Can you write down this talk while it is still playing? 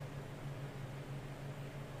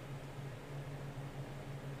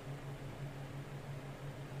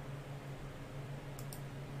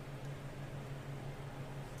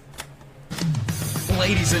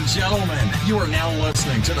Ladies and gentlemen, you are now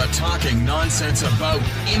listening to the Talking Nonsense About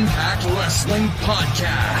Impact Wrestling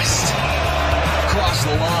podcast. Cross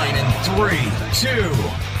the line in 3, 2,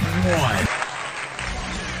 1.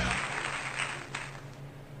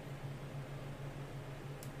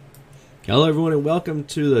 Hello, everyone, and welcome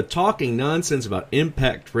to the Talking Nonsense About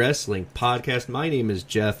Impact Wrestling podcast. My name is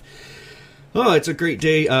Jeff. Oh, it's a great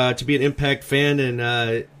day to be an Impact fan, and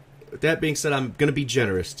with that being said, I'm going to be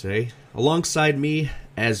generous today. Alongside me,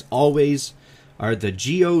 as always, are the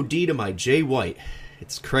G.O.D. to my Jay White.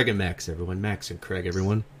 It's Craig and Max, everyone. Max and Craig,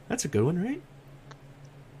 everyone. That's a good one, right?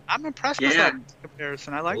 I'm impressed with that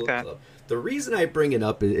comparison. I like that. The reason I bring it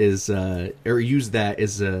up is, or use that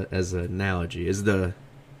as an analogy, is the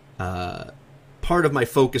part of my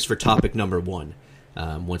focus for topic number one,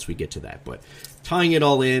 once we get to that. But tying it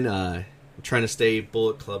all in, I'm trying to stay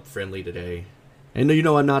Bullet Club friendly today. And you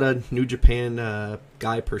know I'm not a New Japan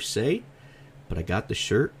guy per se, but I got the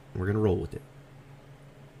shirt, and we're going to roll with it.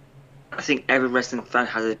 I think every wrestling fan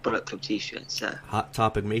has a Bullet Club t-shirt, so. Hot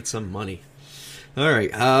Topic made some money. All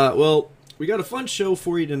right, well, we got a fun show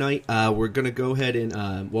for you tonight. We're going to go ahead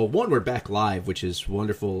and, we're back live, which is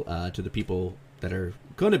wonderful to the people that are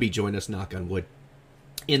going to be joining us, knock on wood,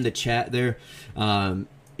 in the chat there.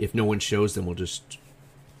 If no one shows, then we'll just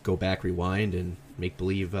go back, rewind, and make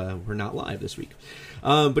believe we're not live this week.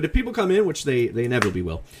 But if people come in, which they inevitably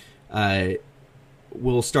will,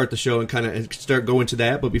 we'll start the show and kind of start going to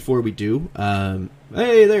that. But before we do,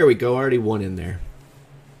 hey, there we go. Already one in there.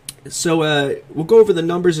 So we'll go over the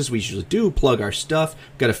numbers as we usually do, plug our stuff.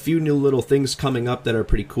 Got a few new little things coming up that are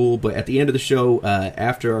pretty cool. But at the end of the show,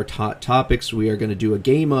 after our topics, we are going to do a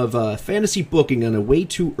game of fantasy booking on a way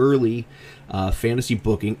too early fantasy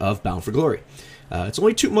booking of Bound for Glory. It's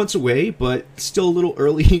only 2 months away, but still a little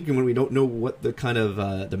early when we don't know what the kind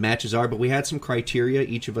of the matches are. But we had some criteria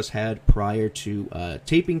each of us had prior to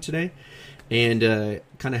taping today, and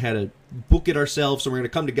kind of had to book it ourselves. So we're going to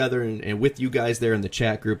come together and with you guys there in the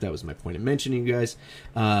chat group. That was my point of mentioning you guys.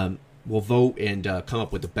 We'll vote and come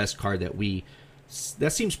up with the best card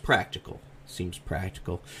that seems practical.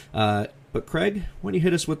 But Craig, why don't you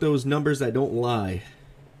hit us with those numbers that don't lie?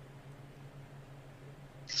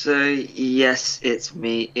 So, yes, it's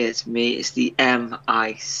me. It's the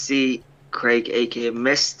MIC, Craig, aka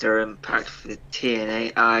Mr. Impact for the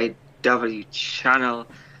TNA IW channel.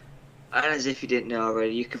 And as if you didn't know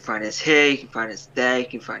already, you can find us here, you can find us there, you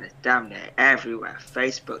can find us damn near everywhere.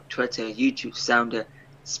 Facebook, Twitter, YouTube, Sounder,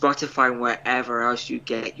 Spotify, and wherever else you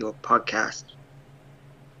get your podcast.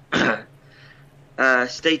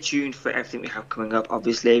 Stay tuned for everything we have coming up,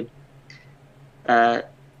 obviously.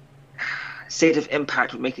 State of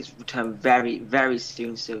Impact will make its return very, very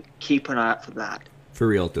soon, so keep an eye out for that. For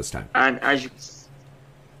real at this time. And as you can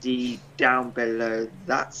see down below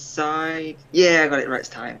that side, yeah, I got it right this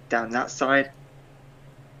time, down that side,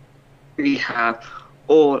 we have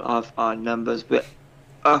all of our numbers. We're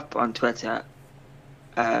up on Twitter,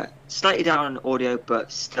 slightly down on audio,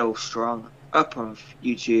 but still strong. Up on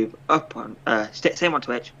YouTube, up on, same on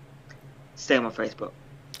Twitch, same on Facebook.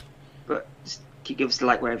 But just give us a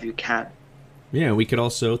like wherever you can. Yeah, we could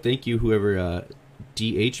also thank you, whoever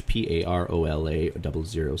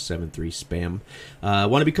DHPAROLA0073 spam.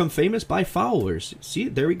 Want to become famous? Buy followers. See,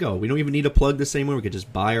 there we go. We don't even need to plug this anymore. We could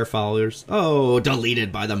just buy our followers. Oh,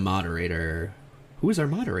 deleted by the moderator. Who is our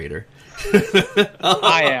moderator?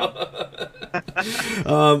 I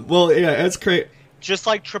am. Well, yeah, that's great. Just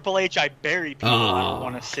like Triple H, I bury people I don't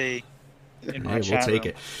want to see. We'll take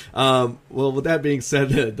it. Well, with that being said,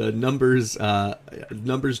 the numbers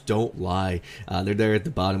don't lie. They're there at the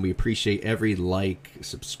bottom. We appreciate every like,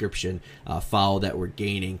 subscription, follow that we're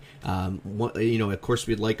gaining. Of course,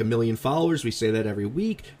 we'd like 1 million followers. We say that every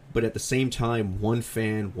week. But at the same time, one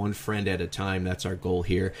fan, one friend at a time. That's our goal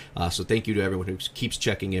here. So thank you to everyone who keeps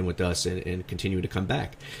checking in with us and continuing to come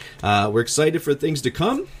back. We're excited for things to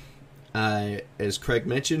come. As Craig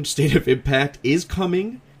mentioned, State of Impact is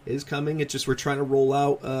coming. It's just we're trying to roll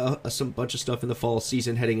out some bunch of stuff in the fall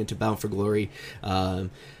season heading into Bound for Glory.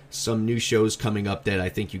 Some new shows coming up that I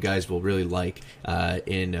think you guys will really like.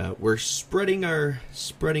 And we're spreading our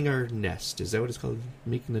nest. Is that what it's called?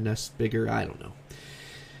 Making the nest bigger? I don't know.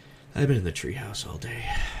 I've been in the treehouse all day.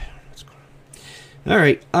 What's going on? All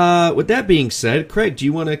right. With that being said, Craig, do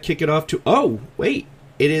you want to kick it off to? Oh, wait.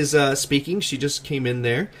 It is speaking. She just came in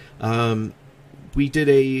there. we did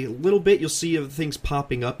a little bit. You'll see of things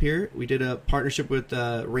popping up here. We did a partnership with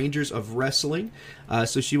Rangers of Wrestling.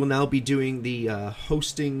 So she will now be doing the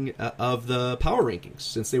hosting of the Power Rankings.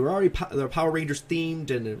 Since they were already the Power Rangers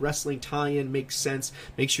themed and the wrestling tie-in makes sense,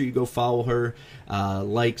 make sure you go follow her,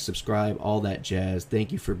 like, subscribe, all that jazz.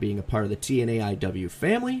 Thank you for being a part of the TNAIW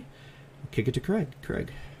family. I'll kick it to Craig.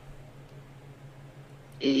 Craig.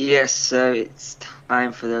 Yes, so it's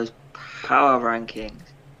time for those Power Rankings.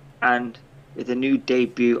 And with a new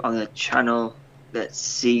debut on the channel, let's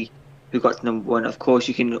see who got to number 1. Of course,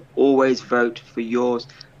 you can always vote for yours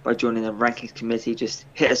by joining the rankings committee. Just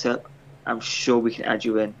hit us up. I'm sure we can add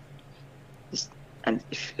you in. And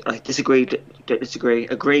if I disagree, don't disagree,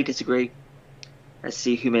 agree, disagree. Let's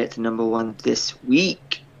see who made it to number 1 this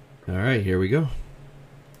week. All right, here we go.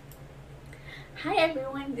 Hi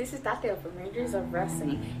everyone, this is Tateo from Rangers of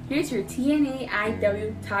Wrestling. Here's your TNA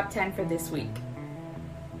IW Top 10 for this week.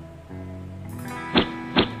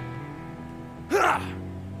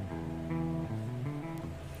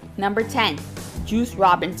 Number 10, Juice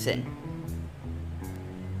Robinson.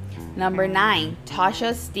 Number 9,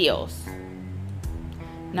 Tasha Steelz.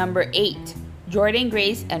 Number 8, Jordan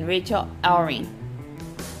Grace and Rachel Ellering.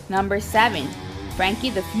 Number 7, Frankie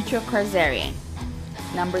the Future Kazarian.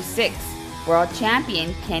 Number 6, World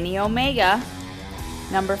Champion Kenny Omega.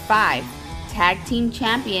 Number 5, Tag Team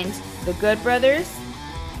Champions The Good Brothers.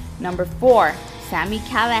 Number 4, Sami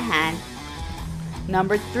Callihan.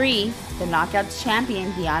 Number 3, the Knockouts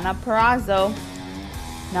Champion Deonna Purrazzo.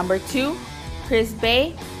 Number 2, Chris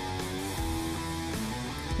Bay.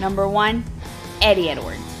 Number 1, Eddie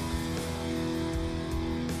Edwards.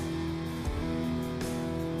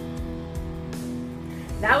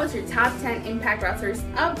 That was your top 10 Impact Wrestlers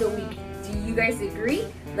of the week. Do you guys agree?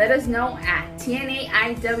 Let us know at TNA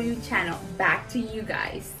IW channel. Back to you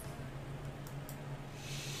guys.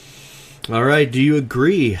 All right, do you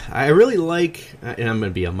agree? I really like, and I'm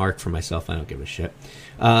going to be a mark for myself, I don't give a shit.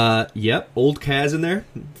 Yep, old Kaz in there,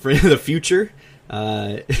 for the future,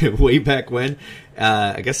 way back when.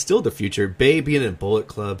 I guess still the future. Bay being in Bullet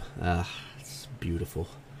Club, it's beautiful.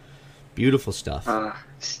 Beautiful stuff.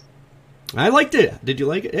 I liked it. Did you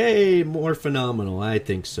like it? Hey, more phenomenal. I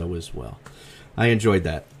think so as well. I enjoyed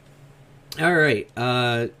that. All right,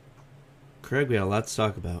 Craig, we had a lot to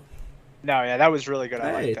talk about. No, yeah, that was really good.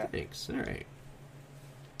 I Hey, like that. thanks. All right.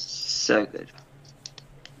 So good.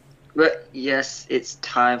 But yes, it's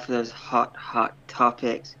time for those hot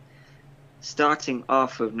topics. Starting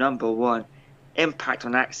off with number 1, Impact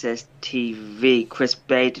on Access TV. Chris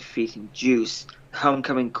Bay defeating Juice.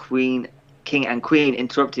 Homecoming King and Queen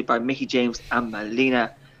interrupted by Mickie James and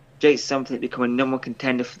Melina. Jake Something becoming number 1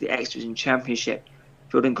 contender for the X Division Championship.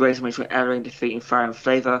 Jordan Grace and Rachel Ellering defeating Fire and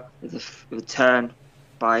Flavor with a return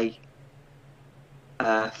by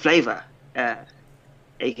Flavor,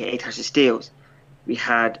 aka Tasha Steelz. We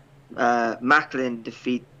had Macklin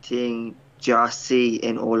defeating Jarcy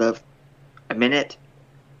in all of a minute.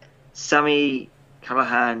 Sami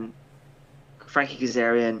Callihan, Frankie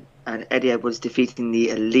Kazarian, and Eddie Edwards defeating the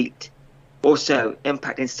Elite. Also,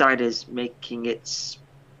 Impact Insiders making its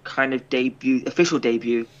kind of official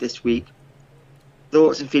debut this week.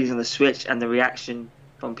 Thoughts and feelings on the switch and the reaction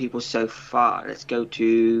from people so far. Let's go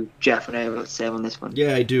to Jeff. I know what to say on this one.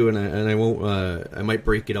 Yeah, I do, and I won't. I might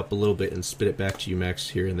break it up a little bit and spit it back to you, Max,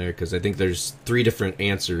 here and there, because I think there's 3 different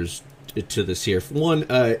answers to this here. One,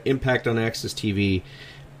 Impact on Access TV.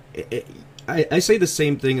 I say the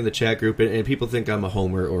same thing in the chat group, and people think I'm a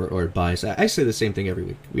homer or biased. I say the same thing every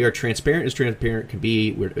week. We are transparent as transparent can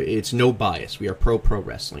be. It's no bias. We are pro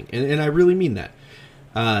wrestling, and I really mean that.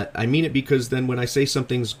 I mean it because then when I say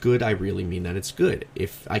something's good, I really mean that it's good.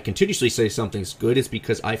 If I continuously say something's good, it's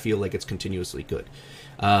because I feel like it's continuously good.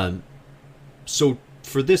 So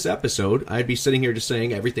for this episode, I'd be sitting here just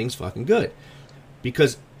saying everything's fucking good.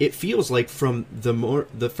 Because it feels like from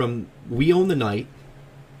We Own the Night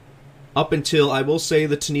up until, I will say,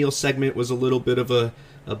 the Tenille segment was a little bit of a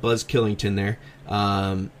Buzz Killington there.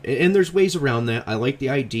 And there's ways around that. I like the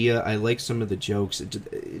idea. I like some of the jokes.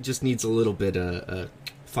 It just needs a little bit of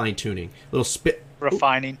fine-tuning. A little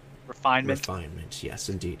Refinement. Refinement, yes,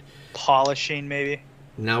 indeed. Polishing, maybe.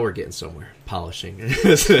 Now we're getting somewhere. Polishing.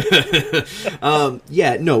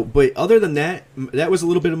 Yeah, no, but other than that, that was a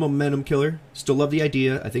little bit of a momentum killer. Still love the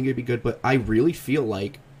idea. I think it'd be good, but I really feel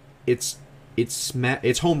like it's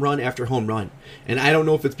home run after home run. And I don't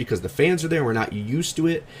know if it's because the fans are there and we're not used to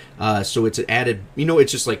it. So it's an added,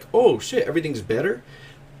 it's just like, oh shit, everything's better.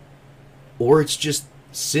 Or it's just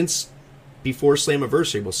since before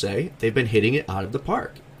Slammiversary, we'll say, they've been hitting it out of the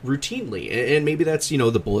park. routinely, and maybe that's the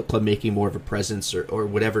Bullet Club making more of a presence or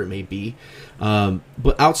whatever it may be,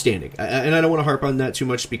 but outstanding. And I don't want to harp on that too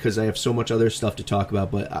much because I have so much other stuff to talk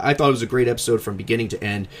about, but I thought it was a great episode from beginning to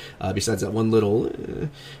end, besides that one little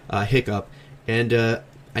hiccup, and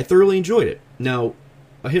I thoroughly enjoyed it. Now,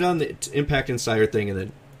 I'll hit on the Impact Insider thing and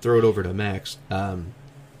then throw it over to Max, and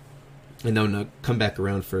then I'll come back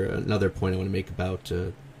around for another point I want to make about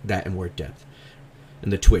that in more depth,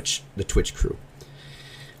 and the Twitch crew.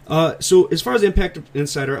 So as far as Impact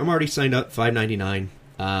Insider, I'm already signed up, $5.99.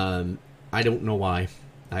 I don't know why.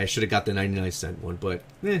 I should have got the 99-cent one, but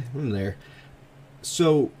I'm there.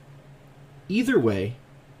 So either way,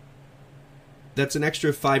 that's an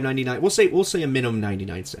extra $5.99. We'll say a minimum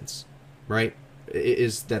 99 cents, right?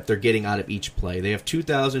 Is that they're getting out of each play. They have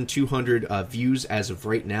 2,200 views as of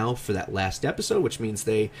right now for that last episode, which means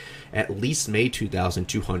they at least made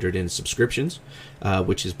 2,200 in subscriptions,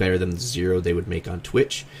 which is better than the 0 they would make on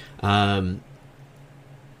Twitch. I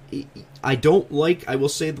will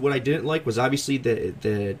say what I didn't like was obviously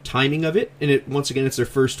the timing of it, and once again, it's their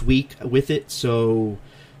first week with it, so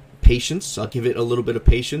patience. I'll give it a little bit of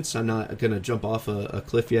patience. I'm not going to jump off a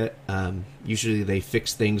cliff yet. Usually they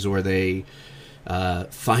fix things or they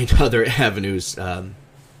find other avenues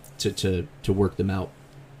to work them out.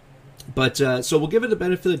 But so we'll give it the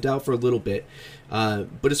benefit of the doubt for a little bit.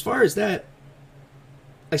 But as far as that,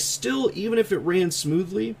 I still, even if it ran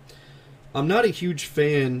smoothly, I'm not a huge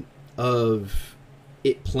fan of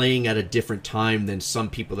it playing at a different time than some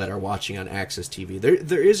people that are watching on Access TV.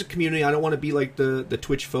 There is a community. I don't want to be like the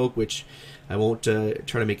Twitch folk, which I won't try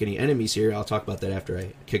to make any enemies here. I'll talk about that after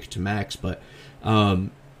I kick it to Max. But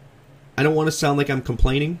I don't want to sound like I'm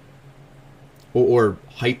complaining or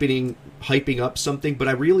hyping up something, but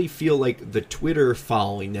I really feel like the Twitter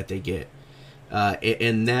following that they get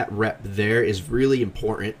and that rep there is really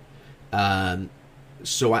important.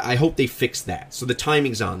 So I hope they fix that. So the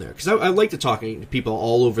timing's on there. Because I like to talk to people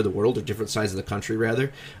all over the world, or different sides of the country,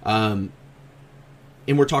 rather. And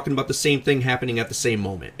we're talking about the same thing happening at the same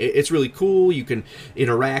moment. It's really cool. You can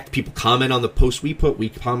interact. People comment on the posts we put. We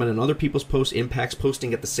comment on other people's posts. Impact's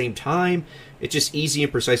posting at the same time. It's just easy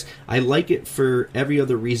and precise. I like it for every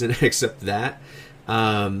other reason except that.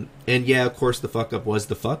 And yeah, of course, the fuck up was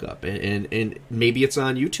the fuck up. And maybe it's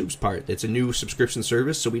on YouTube's part. It's a new subscription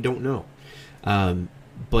service, so we don't know.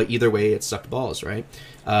 But either way, it sucked balls, right?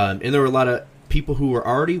 And there were a lot of people who were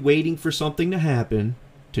already waiting for something to happen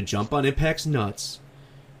to jump on Impact's nuts,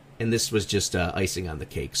 and this was just icing on the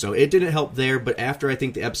cake. So it didn't help there, but after I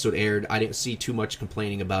think the episode aired, I didn't see too much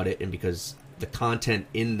complaining about it, and because the content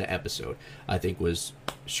in the episode, I think, was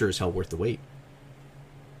sure as hell worth the wait.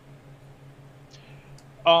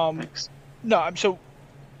 No, so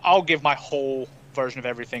I'll give my whole version of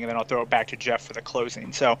everything, and then I'll throw it back to Jeff for the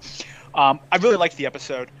closing. So I really liked the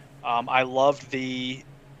episode. I loved the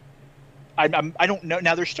I don't know,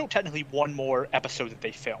 now there's still technically one more episode that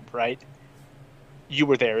they filmed, right? You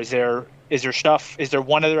were there. Is there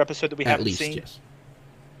one other episode that we haven't seen? Yes.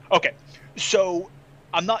 Okay, so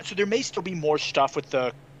there may still be more stuff with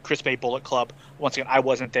the Chris Bay Bullet Club. Once again, I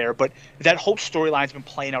wasn't there, but that whole storyline's been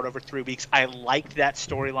playing out over 3 weeks. I liked that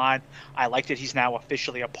storyline. I liked that he's now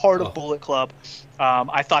officially a part of Bullet Club.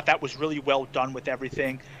 I thought that was really well done with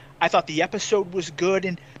everything. I thought the episode was good,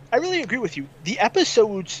 and I really agree with you. The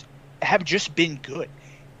episodes have just been good.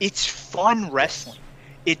 It's fun wrestling.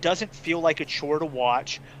 It doesn't feel like a chore to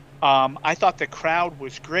watch. I thought the crowd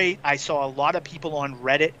was great. I saw a lot of people on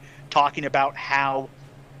Reddit talking about how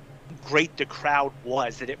great the crowd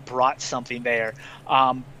was, that it brought something there.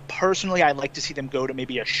 Personally, I'd like to see them go to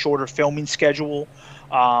maybe a shorter filming schedule,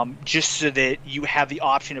 just so that you have the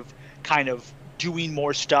option of kind of doing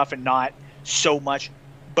more stuff and not so much.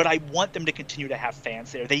 But I want them to continue to have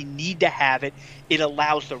fans there. They need to have it. It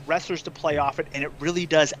allows the wrestlers to play off it, and it really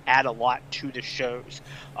does add a lot to the shows.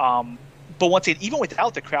 But once again, even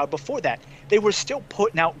without the crowd, before that, they were still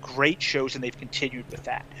putting out great shows, and they've continued with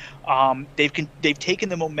that. They've taken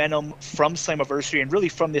the momentum from Slammiversary and really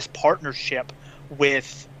from this partnership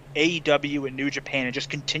with AEW and New Japan, and just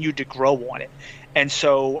continued to grow on it. And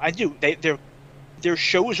so I do. Their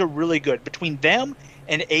shows are really good. Between them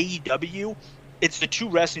and AEW, it's the two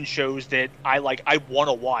wrestling shows that I like. I want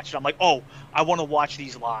to watch. And I'm like, oh, I want to watch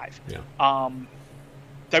these live. Yeah.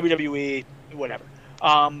 WWE, whatever.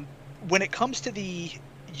 When it comes to the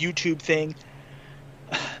YouTube thing,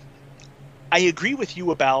 I agree with you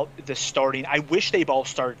about the starting. I wish they've all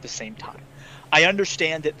started at the same time. I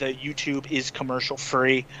understand that the YouTube is commercial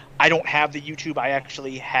free. I don't have the YouTube. I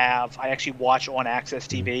actually watch on Access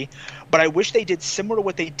TV. But I wish they did similar to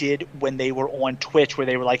what they did when they were on Twitch, where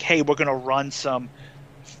they were like, hey, we're going to run some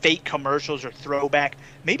fake commercials or throwback.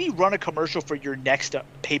 Maybe run a commercial for your next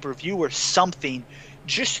pay-per-view or something,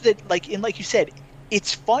 just so that, like you said,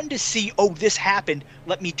 it's fun to see, oh, this happened,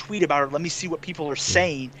 let me tweet about it, let me see what people are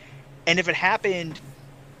saying. And if it happened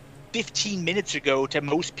 15 minutes ago to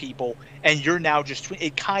most people and you're now just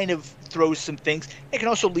it kind of throws some things. It can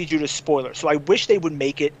also lead you to spoilers. So I wish they would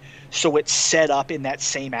make it so it's set up in that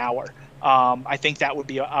same hour. I think that would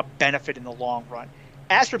be a benefit in the long run.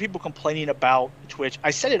 As for people complaining about Twitch,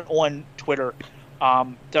 I said it on Twitter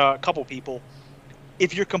to a couple people.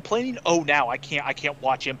 If you're complaining, oh, now I can't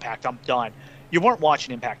watch Impact, I'm done. You weren't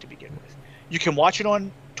watching Impact to begin with. You can watch it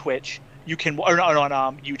on Twitch. You can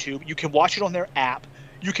on YouTube. You can watch it on their app.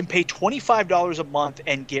 You can pay $25 a month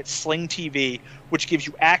and get Sling TV, which gives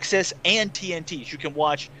you access and TNTs. You can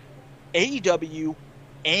watch AEW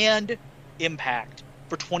and Impact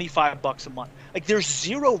for $25 a month. Like, there's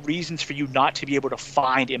zero reasons for you not to be able to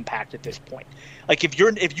find Impact at this point. Like, if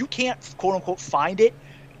you can't quote unquote find it,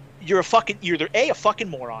 you're either A, a fucking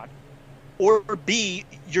moron, or B,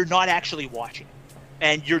 you're not actually watching it,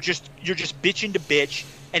 and you're just bitching to bitch.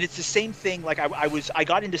 And it's the same thing. Like I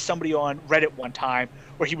got into somebody on Reddit one time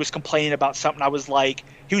where he was complaining about something. I was like,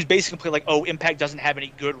 he was basically like, oh, Impact doesn't have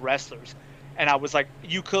any good wrestlers. And I was like,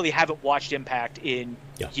 you clearly haven't watched Impact in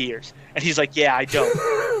years. And he's like, yeah, I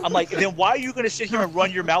don't. I'm like, then why are you going to sit here and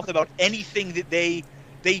run your mouth about anything that they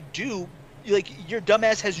do? Like, your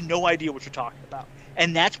dumbass has no idea what you're talking about.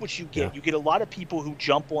 And that's what you get. Yeah. You get a lot of people who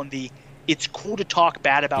jump on the it's cool to talk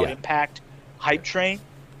bad about Impact hype train,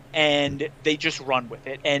 and they just run with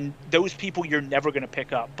it. And those people you're never going to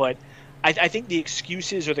pick up. But I think the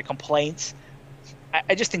excuses or the complaints,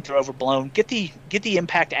 I just think they're overblown. Get the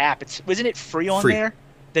Impact app. Wasn't it free on there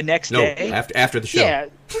the next day? After the show. Yeah.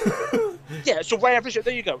 Yeah, so right after the show.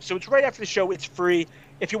 There you go. So it's right after the show. It's free.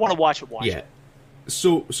 If you want to watch it, watch it.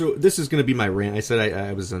 So this is going to be my rant. I said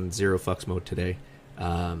I was on zero fucks mode today.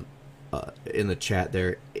 In the chat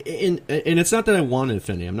there, and it's not that I want to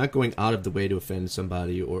offend you. I'm not going out of the way to offend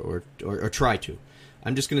somebody or try to.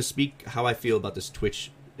 I'm just going to speak how I feel about this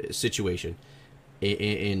Twitch situation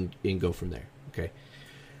and go from there. Okay.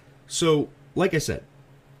 So, like I said,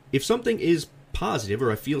 if something is positive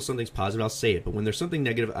or I feel something's positive, I'll say it. But when there's something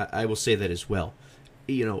negative, I will say that as well.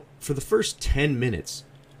 You know, for the first 10 minutes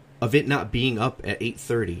of it not being up at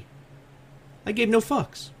 8:30, I gave no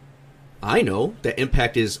fucks. I know that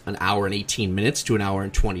Impact is an hour and 18 minutes to an hour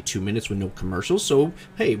and 22 minutes with no commercials. So,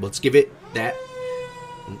 hey, let's give it that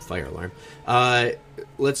fire alarm.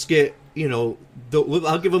 Let's get,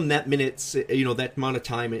 I'll give them that minutes, that amount of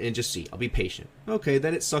time and just see. I'll be patient. Okay,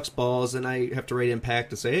 then it sucks balls and I have to rate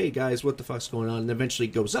Impact and say, hey, guys, what the fuck's going on? And eventually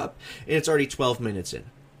it goes up and it's already 12 minutes in.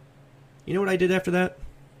 You know what I did after that?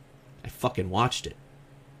 I fucking watched it.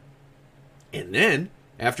 And then,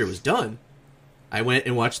 after it was done, I went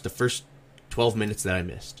and watched the first 12 minutes that I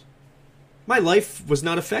missed. My life was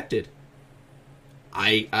not affected.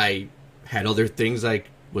 I had other things I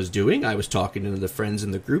was doing. I was talking to the friends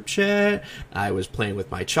in the group chat. I was playing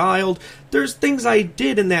with my child. There's things I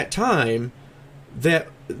did in that time that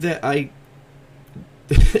I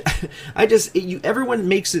everyone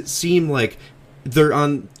makes it seem like they're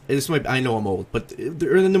on. I know I'm old, but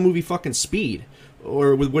they're in the movie fucking Speed.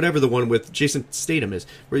 Or with whatever the one with Jason Statham is,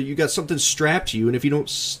 where you got something strapped to you, and if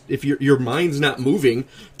your mind's not moving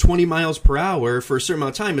 20 miles per hour for a certain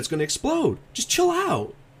amount of time, it's going to explode. Just chill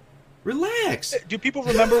out, relax. Do people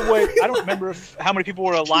remember I don't remember how many people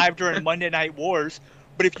were alive during Monday Night Wars,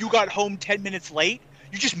 but if you got home 10 minutes late,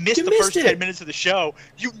 you just missed the first 10 minutes of the show.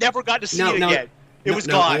 You never got to see it again. It was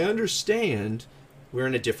gone. I understand we're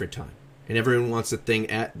in a different time, and everyone wants the thing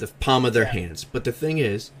at the palm of their hands. But the thing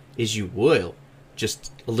is you will.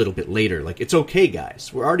 Just a little bit later. Like, it's okay,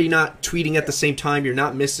 guys. We're already not tweeting at the same time. You're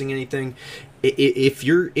not missing anything. If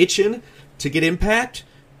you're itching to get Impact,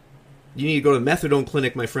 you need to go to the Methadone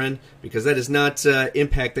Clinic, my friend, because that is not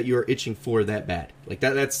Impact that you are itching for that bad. Like,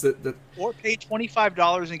 that's the or pay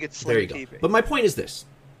 $25 and get Sling TV. Go. But my point is this.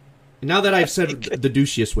 Now that I've said the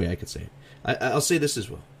douchiest way I could say it, I'll say this as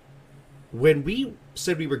well. When we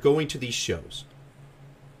said we were going to these shows,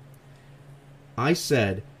 I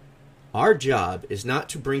said, our job is not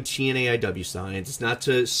to bring TNAIW signs. It's not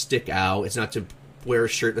to stick out. It's not to wear a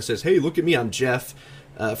shirt that says, hey, look at me, I'm Jeff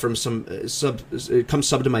from some come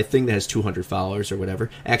sub to my thing that has 200 followers or whatever.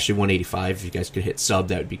 Actually, 185. If you guys could hit sub,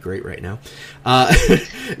 that would be great right now.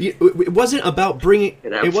 It wasn't about bringing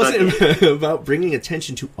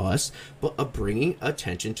attention to us, but bringing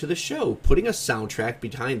attention to the show, putting a soundtrack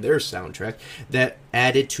behind their soundtrack that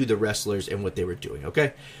added to the wrestlers and what they were doing,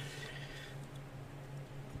 okay?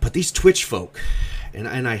 But these Twitch folk, and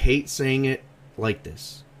I hate saying it like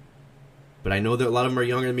this, but I know that a lot of them are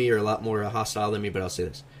younger than me or a lot more hostile than me, but I'll say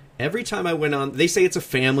this. Every time I went on, they say it's a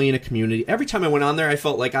family and a community. Every time I went on there, I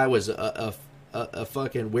felt like I was a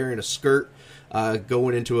fucking wearing a skirt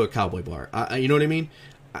going into a cowboy bar. You know what I mean?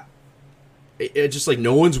 It's just like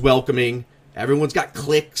no one's welcoming. Everyone's got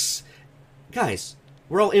cliques. Guys,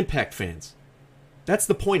 we're all Impact fans. That's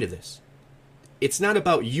the point of this. It's not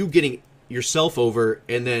about you getting yourself over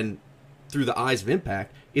and then through the eyes of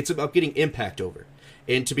Impact. It's about getting Impact over.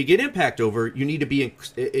 And to get Impact over, you need to be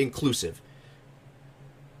inclusive.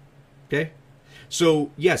 Okay?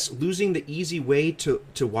 So, yes, losing the easy way to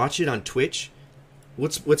watch it on Twitch.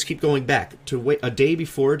 Let's keep going back. To wait a day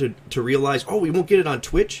before to realize, oh, we won't get it on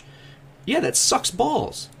Twitch? Yeah, that sucks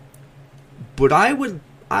balls. But I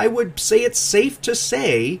would say it's safe to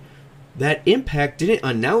say that Impact didn't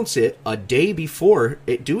announce it a day before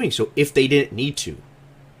it doing so if they didn't need to.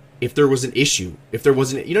 If there was an issue. If there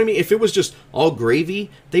wasn't, you know what I mean? If it was just all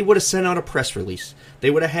gravy, they would have sent out a press release.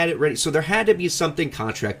 They would have had it ready. So there had to be something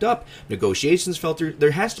contract up. Negotiations fell through.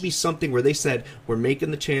 There has to be something where they said, we're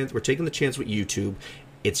taking the chance with YouTube.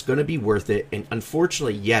 It's going to be worth it. And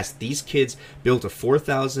unfortunately, yes, these kids built a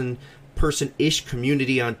 4,000 person-ish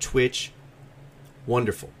community on Twitch.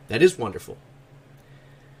 Wonderful. That is wonderful.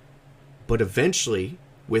 But eventually,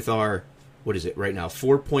 with our, what is it right now,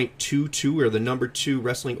 4.22, or the number 2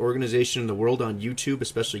 wrestling organization in the world on YouTube,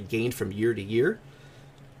 especially gained from year to year,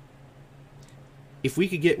 if we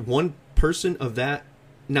could get one person of that,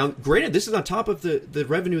 now granted, this is on top of the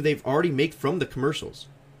revenue they've already made from the commercials.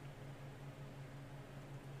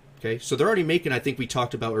 Okay, so they're already making, I think we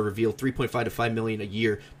talked about or revealed, 3.5 to 5 million a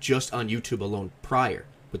year just on YouTube alone prior,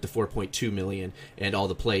 with the 4.2 million and all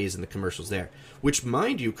the plays and the commercials there. Which,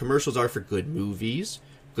 mind you, commercials are for good movies,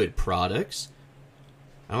 good products.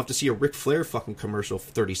 I don't have to see a Ric Flair fucking commercial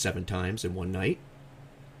 37 times in one night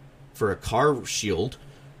for a car shield.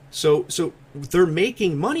 So they're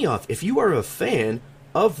making money off. If you are a fan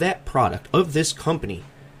of that product, of this company,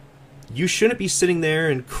 you shouldn't be sitting there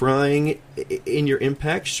and crying in your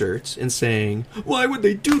Impact shirts and saying, why would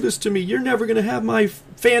they do this to me? You're never going to have my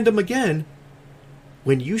fandom again.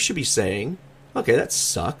 When you should be saying, okay, that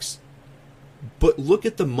sucks, but look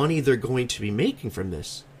at the money they're going to be making from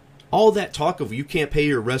this. All that talk of you can't pay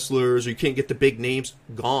your wrestlers or you can't get the big names,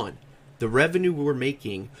 gone. The revenue we're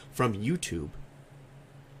making from YouTube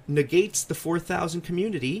negates the 4,000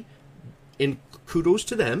 community, and kudos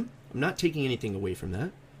to them. I'm not taking anything away from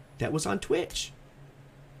that. That was on Twitch.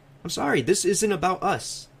 I'm sorry, this isn't about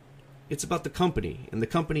us. It's about the company, and the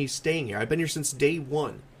company staying here. I've been here since day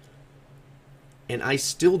one, and I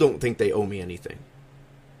still don't think they owe me anything.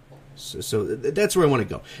 So that's where I want to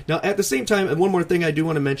go. Now, at the same time, and one more thing I do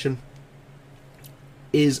want to mention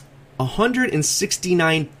is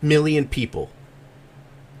 169 million people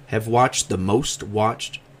have watched the most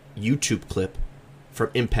watched YouTube clip from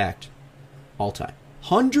Impact all time.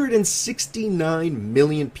 169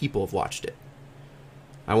 million people have watched it.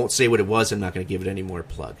 I won't say what it was. I'm not going to give it any more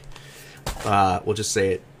plug. We'll just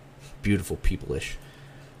say it beautiful people-ish.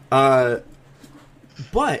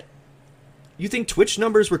 But you think Twitch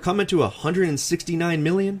numbers were coming to 169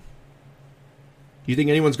 million? You think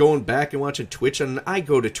anyone's going back and watching Twitch? And I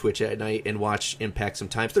go to Twitch at night and watch Impact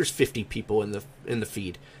sometimes. There's 50 people in the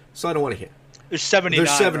feed, so I don't want to hear. There's 79.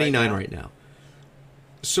 There's 79 right now.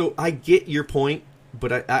 So I get your point,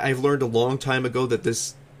 but I've learned a long time ago that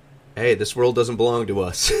this world doesn't belong to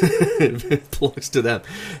us. It belongs to them.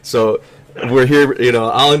 So we're here,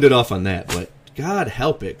 I'll end it off on that. But God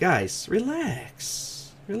help it, guys,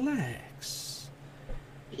 relax.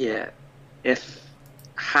 Yeah, if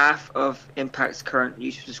half of Impact's current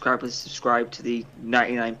YouTube subscribers subscribe to the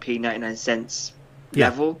 99p 99 cents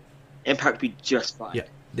level, Impact would be just fine. Yeah.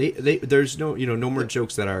 There's no no more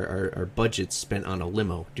jokes that our budget's spent on a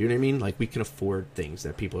limo. Do you know what I mean? Like, we can afford things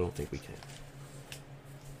that people don't think we can.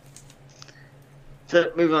 So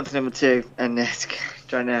moving on to number 2, and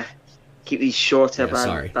trying to keep these shorter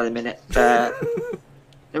by the minute.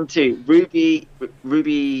 Number 2,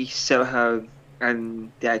 Ruby Soho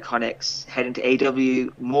and the Iconics head into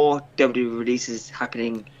AEW. More WWE releases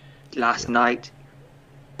happening last night.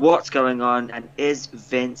 What's going on, and is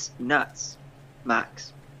Vince nuts,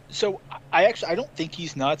 Max? So I don't think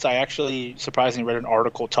he's nuts. I actually surprisingly read an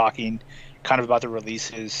article talking kind of about the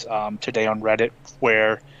releases today on Reddit,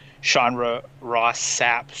 where Chandra Ross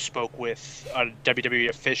Sapp spoke with a WWE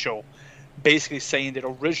official, basically saying that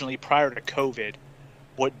originally, prior to COVID,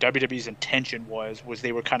 what WWE's intention was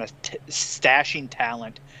they were kind of stashing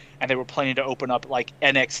talent, and they were planning to open up like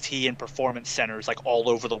NXT and performance centers like all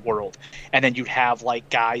over the world, and then you'd have like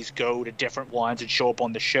guys go to different ones and show up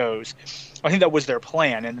on the shows. I think that was their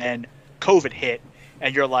plan, and then COVID hit,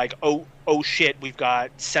 and you're like, oh shit, we've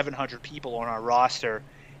got 700 people on our roster,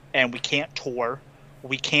 and we can't tour,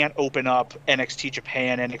 we can't open up NXT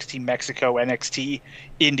Japan, NXT Mexico, NXT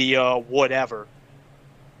India, whatever.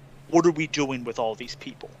 What are we doing with all these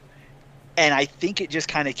people? And I think it just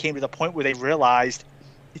kind of came to the point where they realized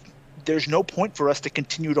there's no point for us to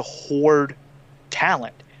continue to hoard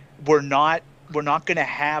talent. We're not going to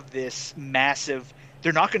have this massive.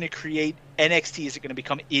 They're not going to create NXT. Is it going to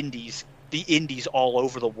become indies? The indies all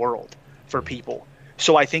over the world for people.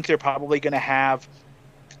 So I think they're probably going to have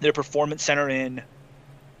their performance center in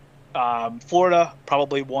Florida,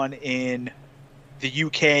 probably one in the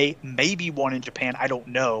UK, maybe one in Japan. I don't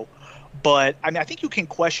know. But, I mean, I think you can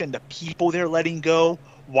question the people they're letting go.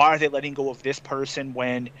 Why are they letting go of this person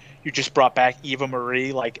when you just brought back Eva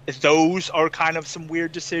Marie? Like, those are kind of some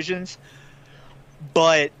weird decisions.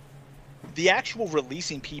 But the actual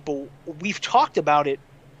releasing people, we've talked about it.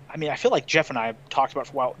 I mean, I feel like Jeff and I have talked about it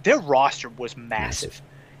for a while. Their roster was massive.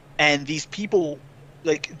 And these people,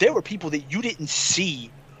 like, there were people that you didn't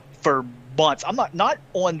see for months. I'm not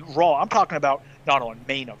on Raw. I'm talking about not on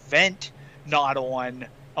Main Event, not on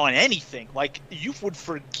anything. Like, you would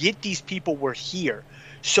forget these people were here.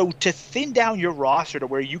 So to thin down your roster to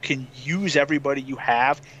where you can use everybody you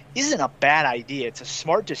have isn't a bad idea. It's a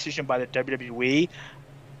smart decision by the WWE.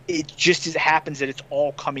 It just happens that it's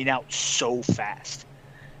all coming out so fast.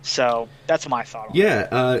 So that's my thought on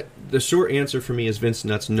it. The short answer for me is Vince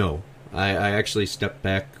Nuts, no. I actually stepped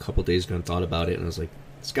back a couple days ago and thought about it, and I was like,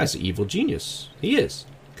 this guy's an evil genius. He is.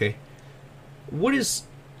 Okay. What is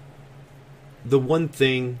the one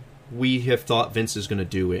thing we have thought Vince is going to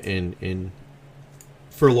do in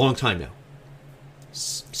for a long time now?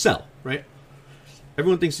 Sell, right?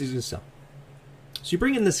 Everyone thinks he's going to sell. So you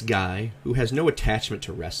bring in this guy who has no attachment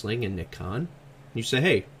to wrestling in Nick Khan, and you say,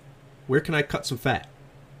 hey, where can I cut some fat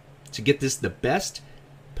to get this the best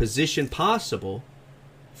position possible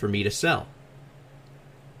for me to sell?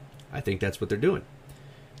 I think that's what they're doing.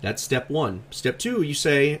 That's step one. Step two, you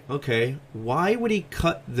say, okay, why would he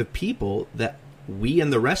cut the people that we in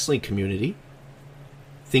the wrestling community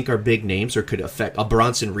think are big names or could affect a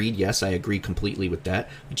Bronson Reed? Yes, I agree completely with that.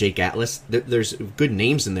 Jake Atlas. There's good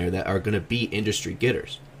names in there that are going to be industry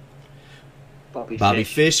getters. Bobby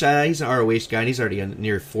Fish, he's an ROH guy, and he's already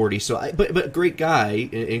near 40. So, but great guy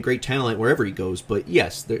and great talent wherever he goes. But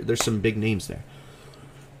yes, there's some big names there.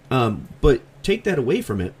 But take that away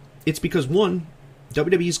from it. It's because, one,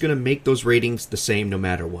 WWE is going to make those ratings the same no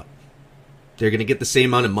matter what. They're going to get the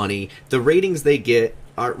same amount of money. The ratings they get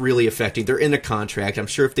aren't really affecting. They're in a contract. I'm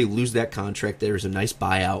sure if they lose that contract, there's a nice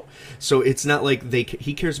buyout. So it's not like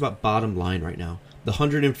he cares about bottom line right now. The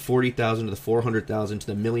 140,000 to the 400,000 to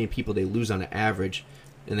the million people they lose on an average,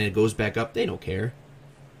 and then it goes back up, they don't care.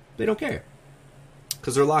 They don't care.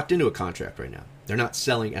 Because they're locked into a contract right now. They're not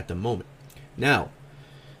selling at the moment. Now,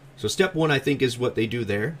 so step one, I think, is what they do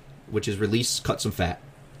there, which is release, cut some fat.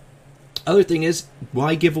 Other thing is,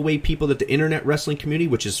 why give away people that the internet wrestling community,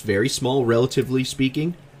 which is very small, relatively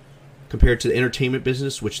speaking, compared to the entertainment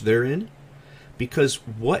business, which they're in? Because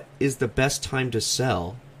what is the best time to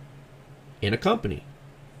sell in a company?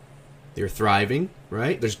 They're thriving,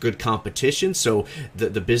 right? There's good competition, so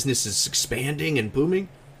the business is expanding and booming.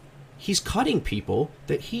 He's cutting people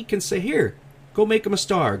that he can say, here, go make him a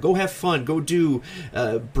star. Go have fun. Go do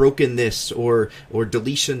Broken this or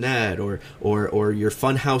Deletion that or your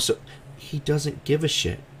Fun House. He doesn't give a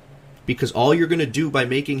shit, because all you're going to do by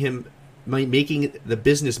making the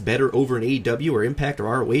business better over in AEW or Impact or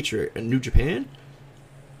ROH or New Japan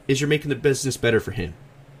is you're making the business better for him.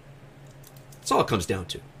 That's all it comes down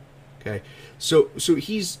to. Okay, so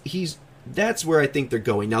he's that's where I think they're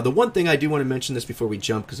going. Now, the one thing I do want to mention this before we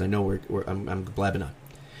jump, because I know I'm blabbing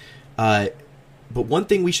on. But one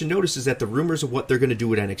thing we should notice is that the rumors of what they're going to do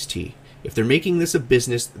with NXT. If they're making this a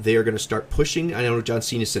business, they are going to start pushing. I know John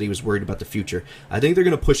Cena said he was worried about the future. I think they're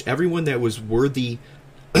going to push everyone that was worthy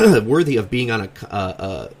of being on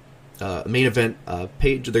a main event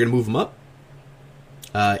page. They're going to move them up,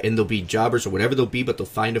 and they'll be jobbers or whatever they'll be. But they'll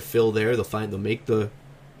find a fill there. They'll make the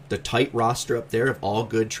tight roster up there of all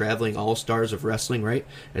good traveling all stars of wrestling, right?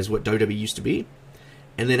 As what WWE used to be.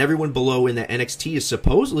 And then everyone below in that NXT is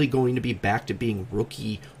supposedly going to be back to being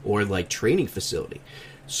rookie or like training facility.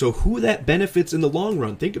 So who that benefits in the long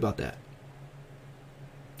run, think about that.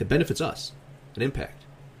 That benefits us at Impact.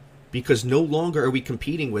 Because no longer are we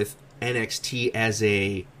competing with NXT as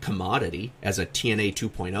a commodity, as a TNA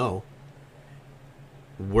 2.0.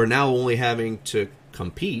 We're now only having to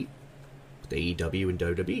compete with AEW and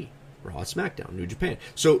WWE. Raw, SmackDown, New Japan.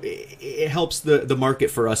 So it helps the market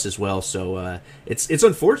for us as well. So it's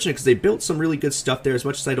unfortunate because they built some really good stuff there. As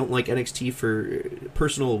much as I don't like NXT for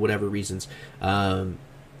personal whatever reasons,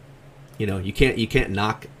 you can't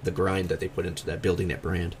knock the grind that they put into that, building that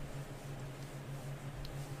brand.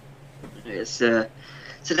 It's a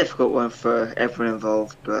difficult one for everyone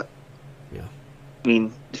involved, but yeah, I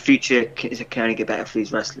mean the future can only get better for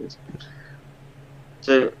these wrestlers.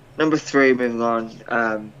 So number 3, moving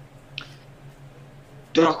on.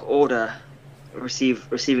 Dark Order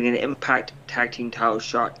receiving an Impact Tag Team title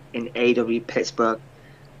shot in AEW Pittsburgh.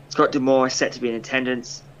 Scott D'Amore is set to be in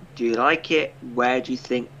attendance. Do you like it? Where do you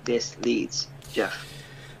think this leads, Jeff?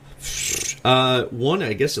 One,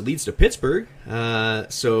 I guess it leads to Pittsburgh.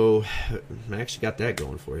 So I actually got that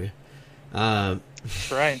going for you. Right.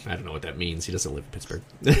 I don't know what that means. He doesn't live in Pittsburgh.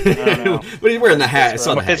 I don't know. But he's wearing the hat.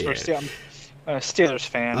 I'm a Pittsburgh Steelers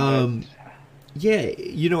fan.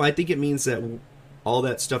 Yeah, I think it means that all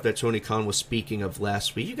that stuff that Tony Khan was speaking of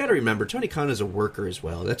last week, you got to remember, Tony Khan is a worker as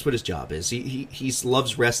well. That's what his job is. He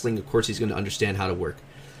loves wrestling. Of course, he's going to understand how to work,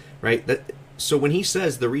 right? So when he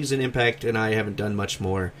says the reason Impact and I haven't done much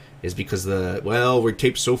more is because we're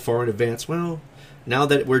taped so far in advance. Well, now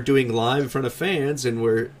that we're doing live in front of fans and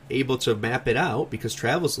we're able to map it out because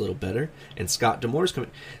travel's a little better and Scott D'Amore's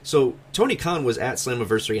coming. So Tony Khan was at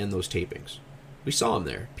Slammiversary and those tapings. We saw him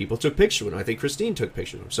there. People took pictures with him. I think Christine took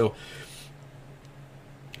pictures of him. So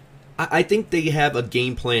I think they have a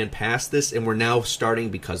game plan past this, and we're now starting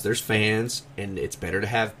because there's fans, and it's better to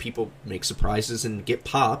have people make surprises and get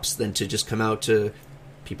pops than to just come out to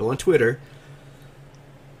people on Twitter.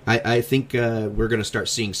 I think we're going to start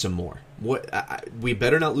seeing some more. We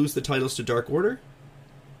better not lose the titles to Dark Order.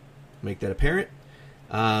 Make that apparent.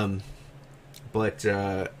 But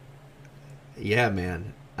yeah,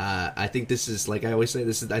 man. I think this is, like I always say,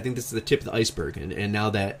 I think this is the tip of the iceberg, and now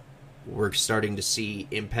that we're starting to see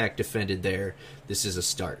Impact defended there, this is a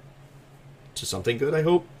start to something good, I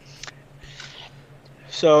hope.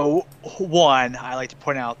 So, one, I like to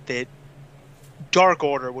point out that Dark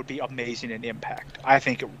Order would be amazing in Impact. I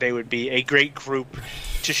think they would be a great group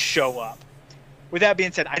to show up. With that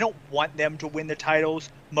being said, I don't want them to win the titles,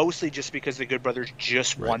 mostly just because the Good Brothers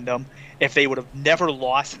just won them. If they would have never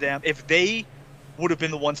lost them, if they would have been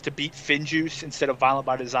the ones to beat FinJuice instead of Violent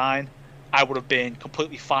by Design, I would have been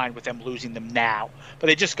completely fine with them losing them now. But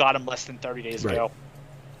they just got them less than 30 days ago.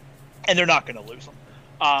 And they're not going to lose them.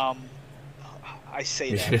 I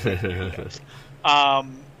say that.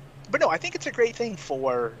 But no, I think it's a great thing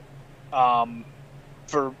for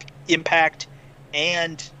Impact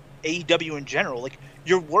and AEW in general. Like,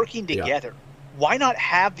 you're working together. Why not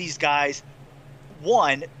have these guys?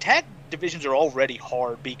 One, tag divisions are already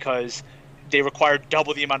hard because they require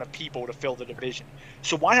double the amount of people to fill the division.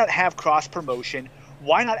 So why not have cross promotion?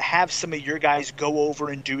 Why not have some of your guys go over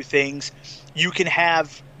and do things? You can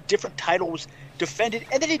have different titles defended,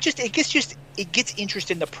 and then it gets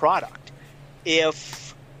interest in the product.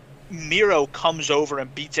 If Miro comes over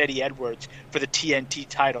and beats Eddie Edwards for the TNT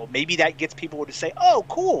title, maybe that gets people to say, "Oh,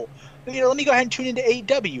 cool. Let me go ahead and tune into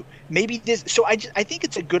AEW." Maybe this. So I think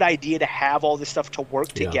it's a good idea to have all this stuff to work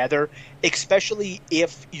together, especially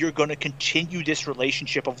if you're going to continue this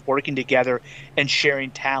relationship of working together and sharing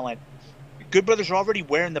talent. Good Brothers are already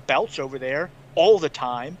wearing the belts over there all the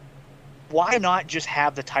time. Why not just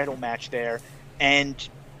have the title match there and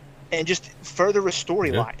just further a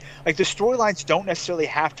storyline? Like, the storylines don't necessarily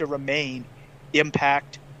have to remain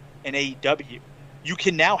Impact and AEW. You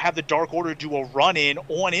can now have the Dark Order do a run-in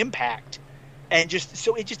on Impact, and I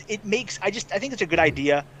think it's a good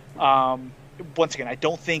idea. Once again, I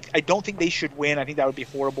don't think they should win. I think that would be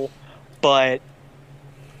horrible. But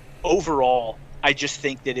overall, I just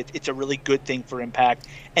think that it's a really good thing for Impact,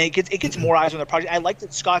 and it gets more eyes on the project. I like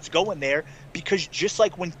that Scott's going there, because just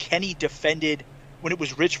like when Kenny defended, when it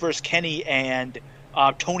was Rich versus Kenny and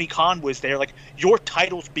Tony Khan was there, like, your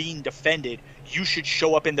title's being defended, you should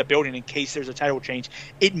show up in the building in case there's a title change.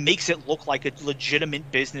 It makes it look like a legitimate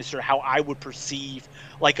business, or how I would perceive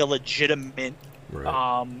like a legitimate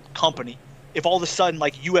company. If all of a sudden,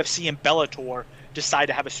 like, UFC and Bellator decide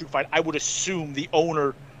to have a super fight, I would assume the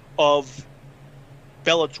owner of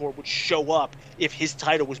Bellator would show up if his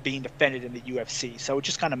title was being defended in the UFC. So it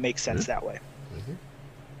just kind of makes sense that way.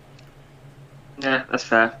 Yeah, that's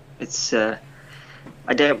fair. It's I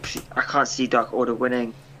can't see Dark Order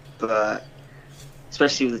winning, but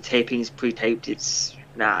especially with the tapings pre-taped, it's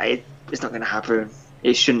not going to happen.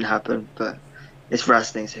 It shouldn't happen, but it's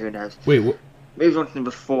wrestling, so who knows? Wait, what? Moving on to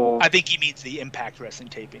number 4. I think he means the Impact Wrestling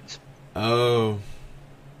tapings. Oh.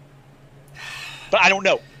 But I don't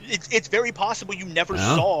know. It's very possible you never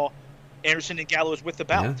saw Anderson and Gallows with the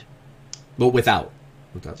belt. But without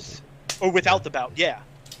the belt. Or without the belt, yeah.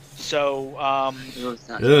 So,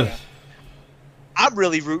 Ugh. I'm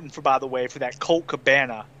really rooting for, by the way, for that Colt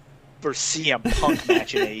Cabana versus CM Punk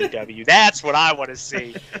match in AEW. That's what I want to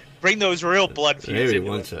see. Bring those real blood feuds Maybe into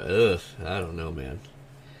once. it. I don't know, man.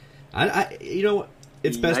 You know,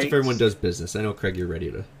 it's best if Yikes. everyone does business. I know, Craig, you're ready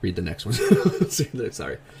to read the next one.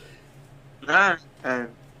 Sorry. Got a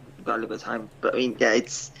little bit of time, but I mean, yeah,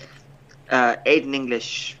 it's Aiden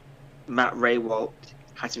English, Matt Raywalt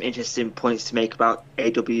had some interesting points to make about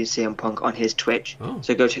AW CM Punk on his Twitch, Oh.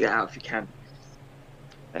 so go check that out if you can.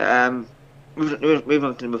 Moving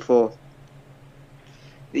on to number 4,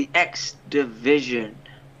 the X Division.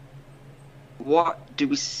 What do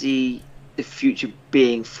we see the future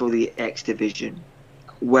being for the X Division?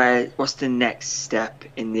 What's the next step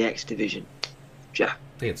in the X Division? Jeff.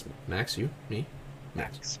 I think it's Max, you, me,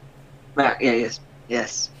 Max. Matt, yeah,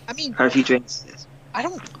 yes. I mean, Had a few drinks. Yes. I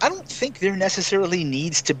don't think there necessarily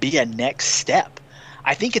needs to be a next step.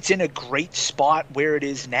 I think it's in a great spot where it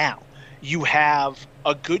is now. You have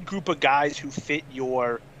a good group of guys who fit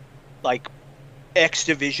your like X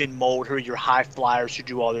Division mold, who are your high flyers who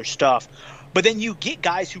do all their stuff. But then you get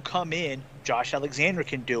guys who come in, Josh Alexander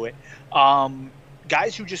can do it.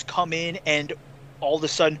 Guys who just come in and all of a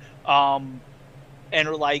sudden and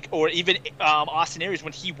are like, or even Austin Aries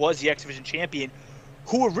when he was the X Division champion,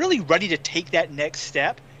 who are really ready to take that next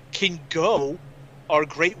step, can go, are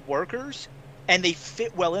great workers, and they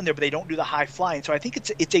fit well in there, but they don't do the high flying. So I think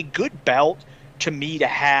it's a good belt to me to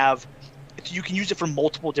have. You can use it for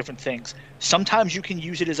multiple different things. Sometimes you can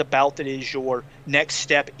use it as a belt that is your next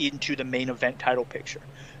step into the main event title picture.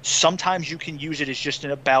 Sometimes you can use it as just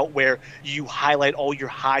a belt where you highlight all your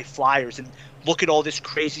high flyers and look at all this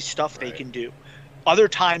crazy stuff they can do. Other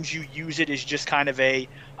times you use it as just kind of a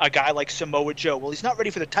guy like Samoa Joe. Well, he's not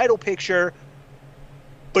ready for the title picture,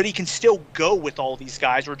 but he can still go with all these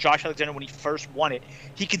guys. Or Josh Alexander, when he first won it,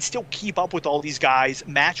 he can still keep up with all these guys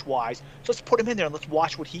match-wise. So let's put him in there and let's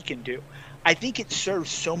watch what he can do. I think it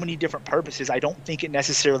serves so many different purposes. I don't think it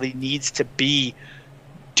necessarily needs to be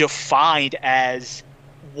defined as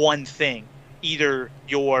one thing, either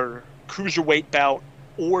your cruiserweight bout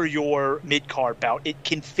or your mid-card bout. It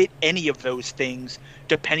can fit any of those things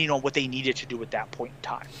depending on what they needed to do at that point in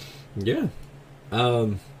time. Yeah.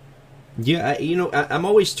 I'm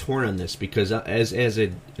always torn on this because as a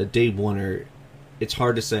day oneer, it's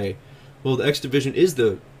hard to say, well, the X Division is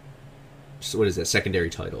the, so what is that, secondary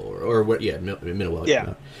title or what? Yeah, middleweight.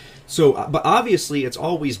 Yeah. So, but obviously, it's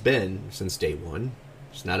always been since day one.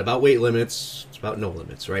 It's not about weight limits; it's about no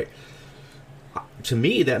limits, right? To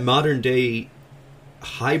me, that modern day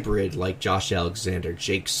hybrid like Josh Alexander,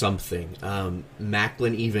 Jake something,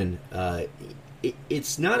 Macklin, even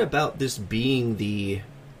it's not about this being the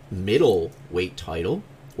middleweight title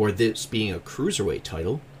or this being a cruiserweight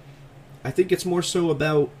title. I think it's more so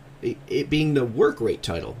about it being the work rate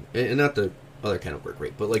title, and not the other kind of work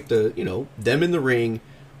rate, but like the, you know, them in the ring,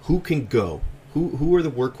 who can go, who are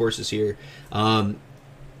the workhorses here,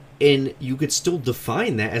 and you could still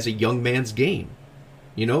define that as a young man's game.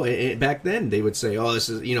 You know, and back then they would say, "Oh, this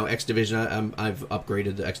is, you know, X Division. I've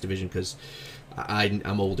upgraded the X Division because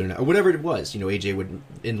I'm older now," or whatever it was. You know, AJ would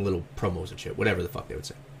in little promos and shit, whatever the fuck they would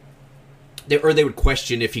say. They would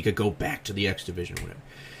question if he could go back to the X Division or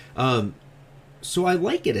whatever. So I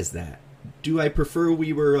like it as that. Do I prefer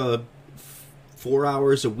we were 4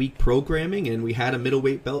 hours a week programming and we had a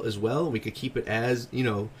middleweight belt as well? We could keep it as, you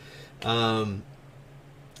know,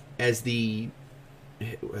 as the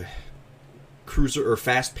cruiser or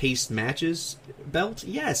fast-paced matches belt?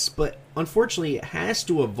 Yes, but unfortunately it has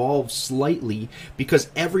to evolve slightly because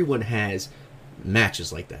everyone has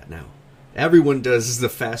matches like that now. Everyone does the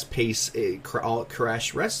fast-paced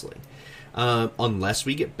crash wrestling. Unless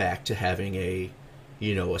we get back to having a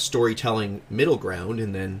storytelling middle ground,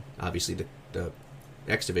 and then obviously the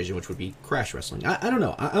X Division, which would be crash wrestling. I don't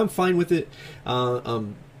know. I'm fine with it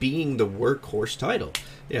being the workhorse title.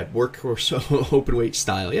 Yeah, workhorse open weight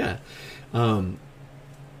style. Yeah.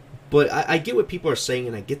 But I get what people are saying,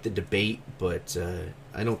 and I get the debate, but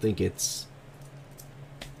I don't think it's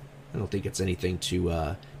anything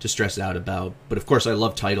to stress out about. But of course, I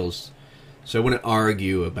love titles, so I wouldn't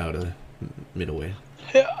argue about a middleweight.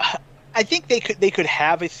 I think they could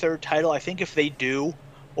have a third title. I think if they do,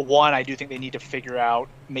 one, I do think they need to figure out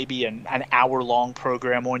maybe an hour-long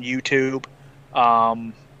program on YouTube,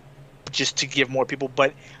 just to give more people.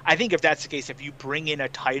 But I think if that's the case, if you bring in a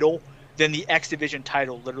title, then the X Division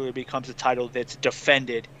title literally becomes a title that's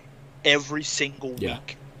defended every single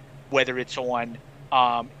week, whether it's on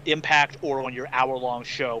Impact or on your hour-long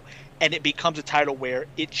show. And it becomes a title where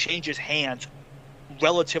it changes hands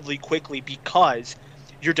relatively quickly because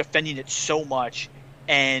you're defending it so much,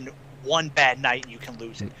 and one bad night and you can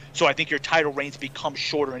lose it. So I think your title reigns become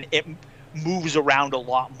shorter, and it moves around a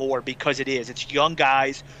lot more because it's young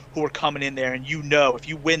guys who are coming in there, and if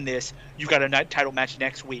you win this, you've got a title match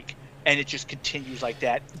next week, and it just continues like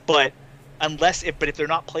that. But if they're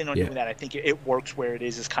not planning on doing that, I think it works where it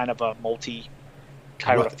is kind of a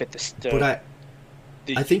multi-title to fit But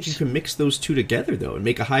I think you can mix those two together, though, and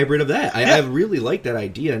make a hybrid of that. I really like that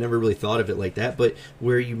idea. I never really thought of it like that, but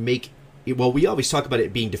where you make... Well, we always talk about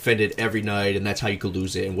it being defended every night, and that's how you could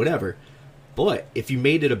lose it and whatever. But if you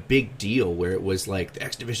made it a big deal where it was like the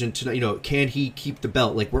X Division tonight, can he keep the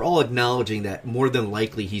belt? Like, we're all acknowledging that more than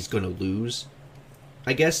likely he's going to lose,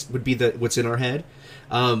 I guess, would be what's in our head.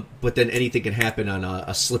 But then anything can happen on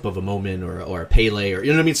a slip of a moment or a Pele or,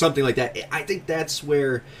 you know what I mean? Something like that. I think that's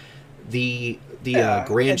where the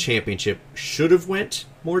Grand Championship should have went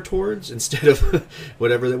more towards instead of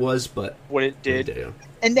whatever it was, but what it did.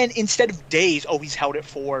 And then instead of days, he's held it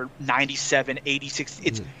for 97, 86.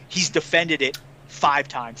 He's defended it 5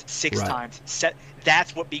 times, 6 times.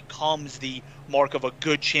 That's what becomes the mark of a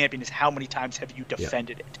good champion, is how many times have you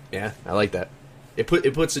defended it. Yeah, I like that. It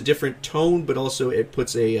puts a different tone, but also it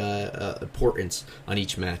puts a importance on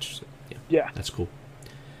each match. So, yeah, that's cool.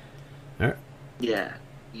 All right. Yeah.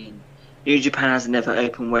 New Japan has another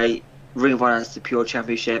open weight. Ring of Honor has the Pure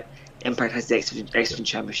Championship. Impact has the X Division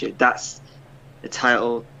Championship. That's the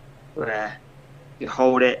title where you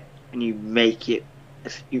hold it and you make it.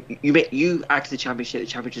 You add to the championship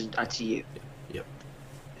doesn't add to you. Yep.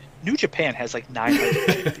 New Japan has like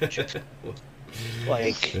 900 championships.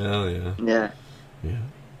 Like. Oh yeah. Yeah. Yeah.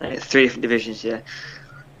 Like 3 different divisions. Yeah.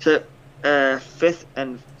 So, 5th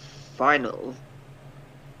and final,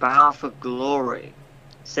 Bound for Glory.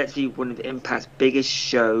 Set to be one of Impact's biggest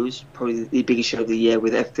shows, probably the biggest show of the year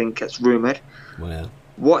with everything that's rumoured. Wow.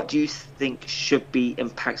 What do you think should be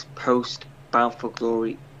Impact's post-Bound for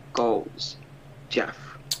Glory goals, Jeff?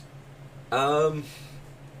 So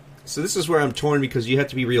this is where I'm torn, because you have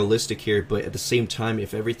to be realistic here, but at the same time,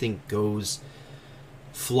 if everything goes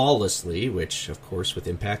flawlessly, which, of course, with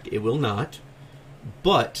Impact, it will not,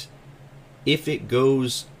 but if it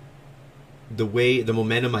goes the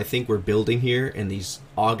momentum I think we're building here, and these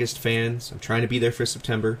August fans, I'm trying to be there for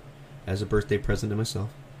September as a birthday present to myself,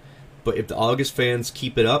 but if the August fans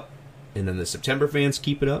keep it up, and then the September fans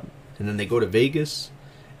keep it up, and then they go to Vegas,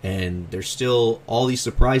 and there's still all these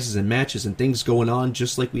surprises and matches and things going on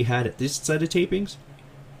just like we had at this set of tapings,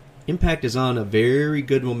 Impact is on a very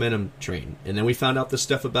good momentum train. And then we found out the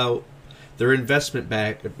stuff about their investment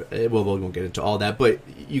back. Well, we won't get into all that, but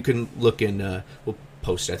you can look in, we'll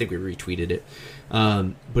post it. I think we retweeted it.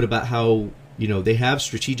 But about how, they have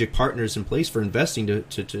strategic partners in place for investing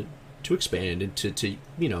to expand and to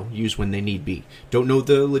use when they need be. Don't know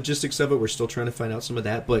the logistics of it. We're still trying to find out some of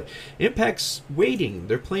that. But Impact's waiting.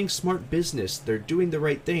 They're playing smart business. They're doing the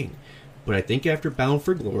right thing. But I think after Bound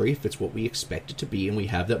for Glory, if it's what we expect it to be, and we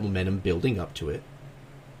have that momentum building up to it,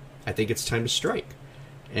 I think it's time to strike.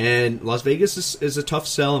 And Las Vegas is a tough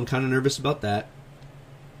sell. I'm kind of nervous about that.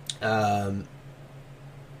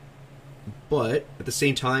 But at the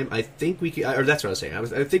same time, I think we could, or that's what I was saying.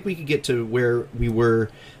 I think we could get to where we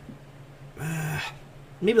were,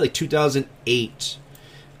 maybe like 2008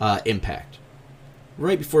 Impact.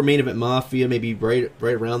 Right before Main Event Mafia, maybe right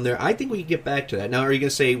around there. I think we can get back to that. Now, are you going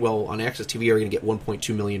to say, well, on Access TV, are we going to get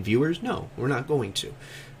 1.2 million viewers? No, we're not going to.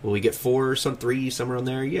 Will we get 4, 3, somewhere on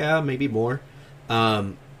there? Yeah, maybe more.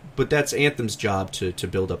 But that's Anthem's job to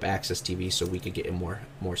build up Access TV so we could get in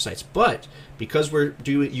more sites. But because we're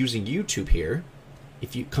using YouTube here,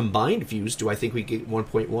 if you combined views, do I think we get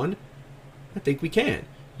 1.1? I think we can.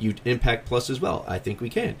 Impact Plus as well. I think we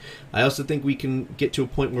can. I also think we can get to a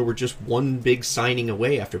point where we're just one big signing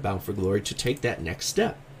away after Bound for Glory to take that next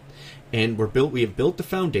step. And we have built the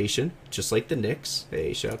foundation, just like the Knicks.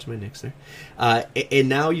 Hey, shout out to my Knicks there. And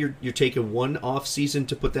now you're taking one off season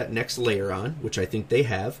to put that next layer on, which I think they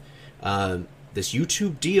have. This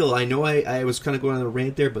YouTube deal, I know I was kind of going on a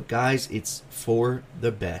rant there, but guys, it's for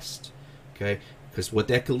the best. Okay? Because what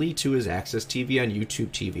that could lead to is Access TV on YouTube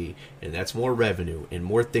TV, and that's more revenue and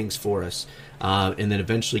more things for us. And then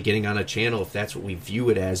eventually getting on a channel, if that's what we view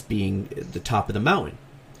it as, being the top of the mountain.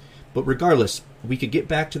 But regardless, we could get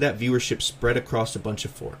back to that viewership spread across a bunch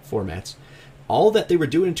of formats. All that they were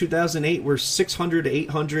doing in 2008 were 600 to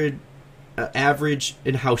 800 average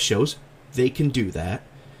in house shows. They can do that.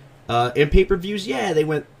 And pay-per-views, yeah, they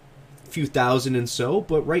went few thousand and so,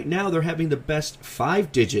 but right now they're having the best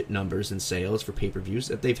 5-digit numbers in sales for pay-per-views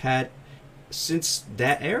that they've had since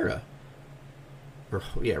that era. Or,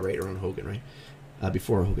 yeah, right around Hogan, right?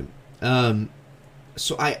 Before Hogan.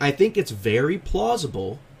 So I think it's very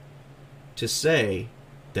plausible to say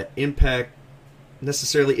that Impact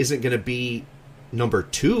necessarily isn't going to be number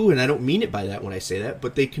 2, and I don't mean it by that when I say that,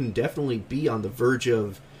 but they can definitely be on the verge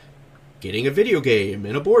of getting a video game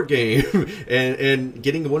and a board game and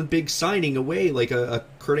getting one big signing away, like a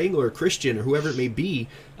Kurt Angle or Christian or whoever it may be,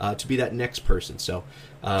 to be that next person. So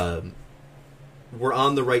we're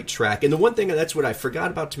on the right track. And the one thing, that's what I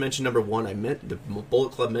forgot about to mention, number 1, I meant the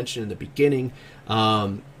Bullet Club mentioned in the beginning.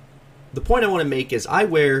 The point I want to make is I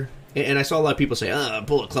wear, and I saw a lot of people say,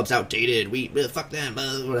 Bullet Club's outdated, fuck them,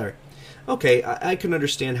 whatever. Okay, I can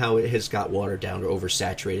understand how it has got watered down or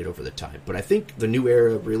oversaturated over the time, but I think the new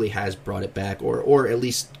era really has brought it back, or at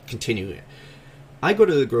least continuing it. I go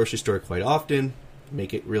to the grocery store quite often,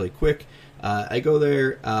 make it really quick. I go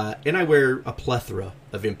there, and I wear a plethora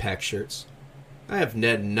of Impact shirts. I have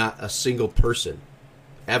not a single person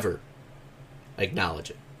ever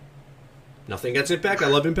acknowledge it. Nothing against Impact. I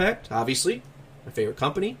love Impact, obviously. My favorite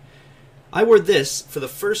company. I wore this for the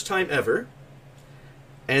first time ever,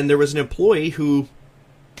 and there was an employee who,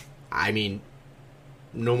 I mean,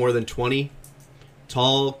 no more than 20,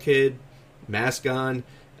 tall kid, mask on,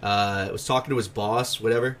 was talking to his boss,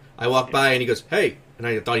 whatever. I walked by and he goes, "Hey," and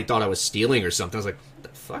I thought he thought I was stealing or something. I was like, "What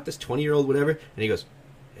the fuck, this 20-year-old, whatever?" And he goes,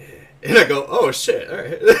 "Eh." And I go, "Oh shit, all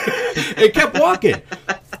right," and kept walking.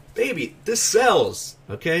 Baby, this sells,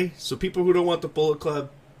 okay? So people who don't want the Bullet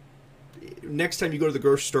Club, next time you go to the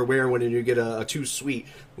grocery store, wear one and you get a 2 sweet,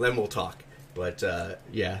 then we'll talk. But,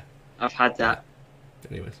 yeah. I've had that.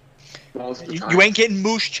 Anyways. You ain't getting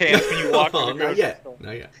moosh chance when you walk. Not yet.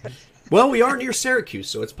 Not yet. Well, we are near Syracuse,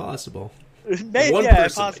 so it's possible. Maybe, One yeah,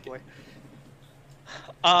 person possibly.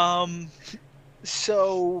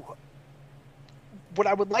 So what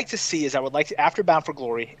I would like to see is after Bound for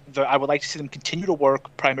Glory, I would like to see them continue to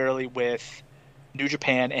work primarily with New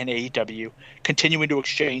Japan and AEW, continuing to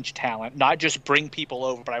exchange talent, not just bring people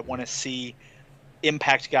over, but I want to see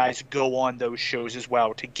Impact guys go on those shows as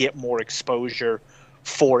well to get more exposure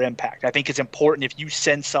for Impact. I think it's important if you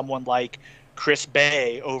send someone like Chris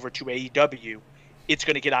Bay over to AEW, it's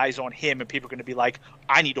going to get eyes on him and people are going to be like,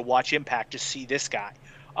 I need to watch Impact to see this guy.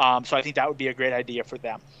 So I think that would be a great idea for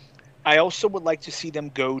them. I also would like to see them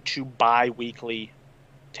go to bi-weekly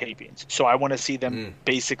tapings. So I want to see them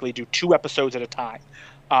basically do 2 episodes at a time,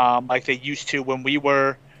 like they used to when we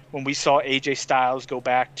saw AJ Styles go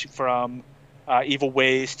back from Evil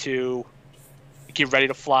Ways to Get Ready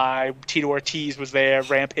to Fly. Tito Ortiz was there,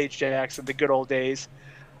 Rampage Jackson, the good old days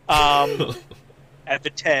at the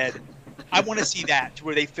TED. I want to see that, to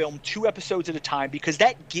where they film 2 episodes at a time, because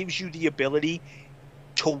that gives you the ability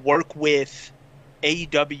to work with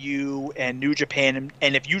AEW and New Japan.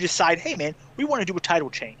 And if you decide, hey, man, we want to do a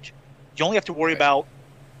title change, you only have to worry about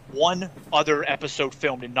 1 other episode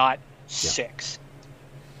filmed and not 6.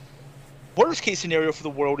 Worst case scenario for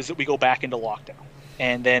the world is that we go back into lockdown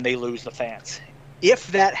and then they lose the fans.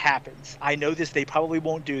 If that happens, I know they probably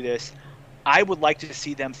won't do this. I would like to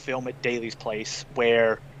see them film at Daly's Place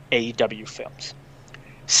where AEW films.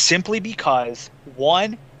 Simply because,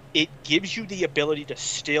 1, it gives you the ability to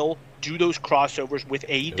still do those crossovers with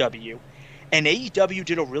AEW. And AEW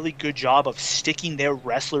did a really good job of sticking their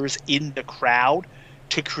wrestlers in the crowd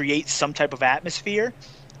to create some type of atmosphere.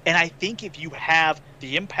 And I think if you have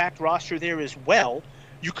the Impact roster there as well,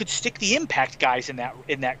 you could stick the Impact guys in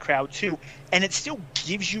that crowd too, and it still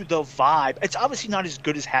gives you the vibe. It's obviously not as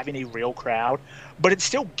good as having a real crowd, but it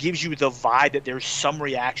still gives you the vibe that there's some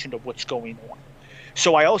reaction to what's going on.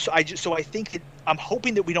 So I think that I'm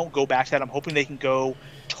hoping that we don't go back to that. I'm hoping they can go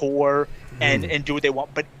tour and do what they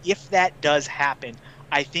want. But if that does happen,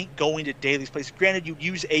 I think going to Daly's Place, granted you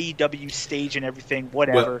use AEW stage and everything,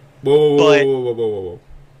 whatever. Whoa.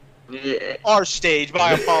 Yeah. Our stage,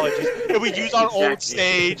 my apologies. If we use our old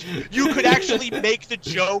stage, you could actually make the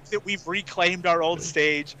joke that we've reclaimed our old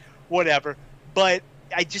stage, whatever. But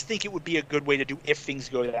I just think it would be a good way to do if things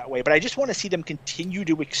go that way. But I just want to see them continue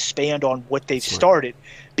to expand on what they've started,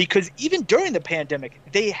 because even during the pandemic,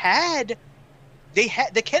 they had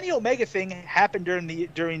the Kenny Omega thing happened during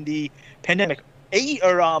the pandemic.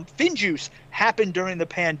 Finjuice happened during the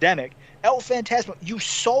pandemic. El Phantasmo, you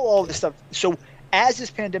saw all this stuff. So as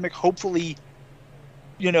this pandemic hopefully,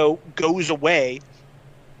 goes away,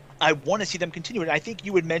 I want to see them continue it. I think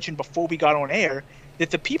you had mentioned before we got on air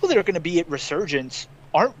that the people that are going to be at Resurgence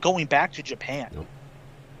aren't going back to Japan,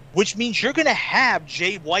 which means you're going to have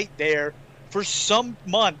Jay White there for some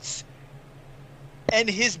months, and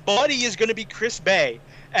his buddy is going to be Chris Bay,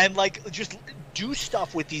 and just do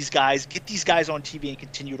stuff with these guys, get these guys on TV, and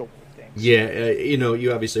continue to work things. Yeah,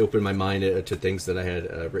 you obviously opened my mind to things that I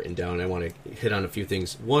had written down. I want to hit on a few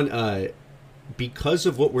things. One, because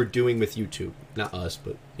of what we're doing with YouTube, not us,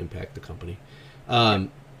 but Impact, the company, I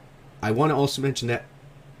want to also mention that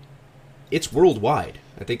it's worldwide.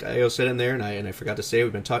 I think I said in there, and I forgot to say,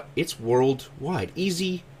 we've been talking, it's worldwide.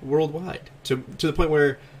 Easy worldwide. To the point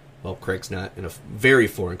where, well, Craig's not in a very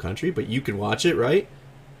foreign country, but you can watch it, right?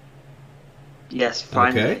 Yes,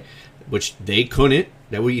 finally. Okay. Which they couldn't.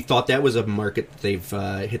 That we thought that was a market that they've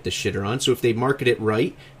hit the shitter on. So if they market it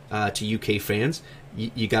right to UK fans,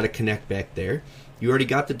 you got to connect back there. You already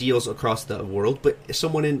got the deals across the world, but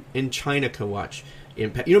someone in China can watch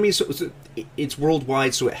Impact. You know what I mean? So it's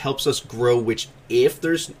worldwide, so it helps us grow, which if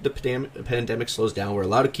there's the pandemic slows down, we're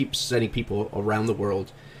allowed to keep sending people around the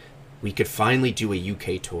world, we could finally do a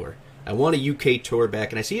UK tour. I want a UK tour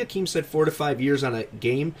back, and I see Akeem said 4 to 5 years on a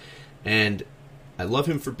game, and I love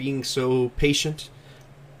him for being so patient,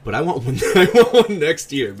 but I want one. I want one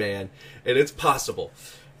next year, man, and it's possible.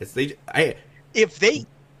 If they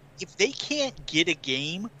can't get a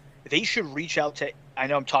game, they should reach out to. I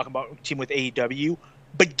know I'm talking about a team with AEW,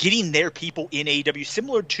 but getting their people in AEW,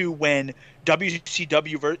 similar to when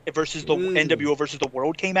WCW versus the NWO versus the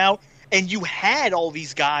World came out, and you had all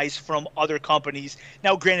these guys from other companies.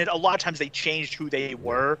 Now, granted, a lot of times they changed who they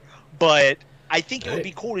were, but I think it would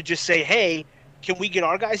be cool to just say, hey, can we get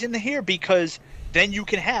our guys in here? Because then you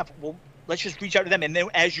can have, well, let's just reach out to them, and then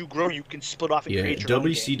as you grow, you can split off and create your own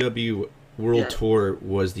game. WCW World Tour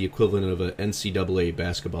was the equivalent of an NCAA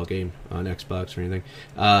basketball game on Xbox or anything.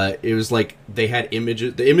 It was like they had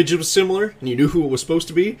images. The image was similar, and you knew who it was supposed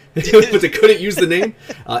to be, but they couldn't use the name.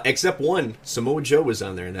 Except one, Samoa Joe was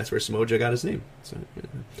on there, and that's where Samoa Joe got his name. So,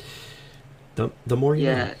 the more you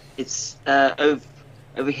know. It's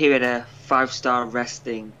over here in a 5-star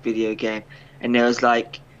wrestling video game, and there was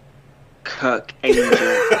like Kirk Angel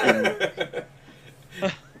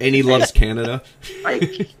and he loves Canada.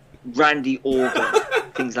 Like Randy Orton,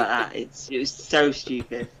 things like that. It was so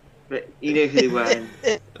stupid, but you know who they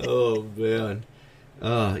were. Oh man,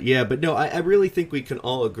 yeah, but no, I really think we can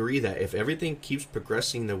all agree that if everything keeps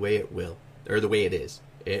progressing the way it will, or the way it is,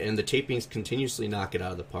 and the tapings continuously knock it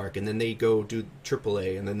out of the park, and then they go do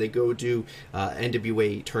AAA, and then they go do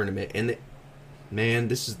NWA tournament, and man,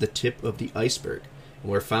 this is the tip of the iceberg.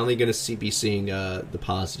 We're finally going to be seeing the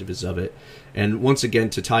positives of it. And once again,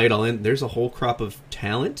 to tie it all in, there's a whole crop of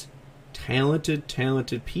talented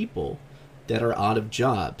people that are out of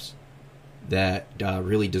jobs that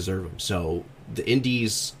really deserve them. So the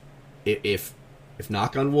indies, if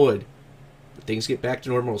knock on wood, things get back to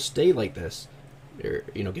normal, stay like this, or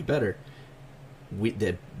get better,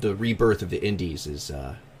 the rebirth of the indies is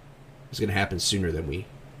going to happen sooner than we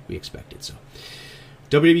expected. So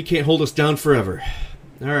WWE can't hold us down forever.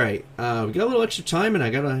 All right, we got a little extra time, and I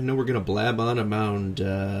know we're gonna blab on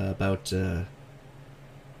about the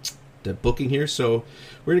booking here, so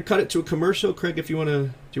we're gonna cut it to a commercial. Craig, do you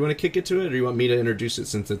want to kick it to it, or do you want me to introduce it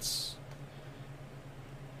since it's?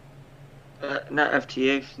 Not up to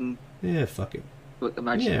you. Yeah, fuck it. Put the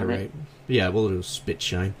magic yeah, on right. it. Yeah, we'll do spit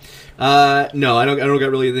shine. No, I don't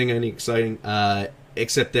got really anything exciting.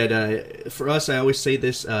 Except that for us, I always say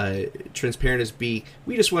this, transparent as be,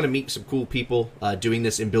 we just want to meet some cool people doing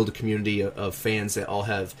this and build a community of fans that all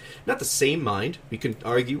have not the same mind. We can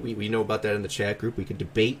argue. We know about that in the chat group. We could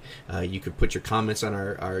debate. You could put your comments on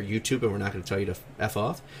our YouTube, and we're not going to tell you to F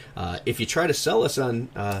off. If you try to sell us on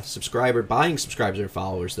buying subscribers or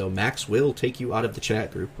followers, though, Max will take you out of the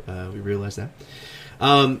chat group. We realize that.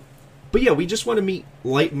 But yeah, we just want to meet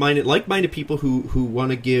like-minded people who want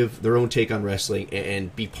to give their own take on wrestling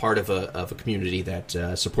and be part of a community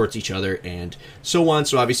that supports each other and so on.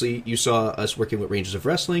 So obviously, you saw us working with Rangers of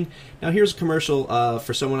Wrestling. Now here's a commercial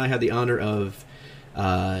for someone I had the honor of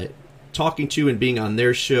talking to and being on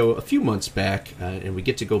their show a few months back, and we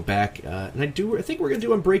get to go back. And I think we're going to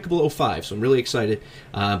do Unbreakable 05, so I'm really excited.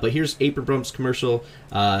 But here's Apron Bump's commercial.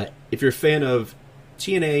 If you're a fan of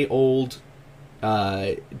TNA old,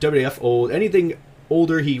 WWF old, anything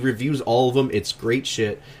older, he reviews all of them. It's great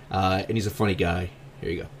shit, and he's a funny guy. Here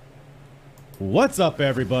you go. What's up,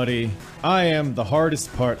 everybody? I am the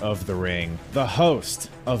hardest part of the ring, the host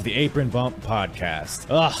of the Apron Bump podcast.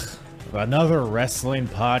 Ugh, another wrestling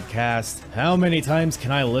podcast. How many times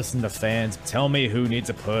can I listen to fans tell me who needs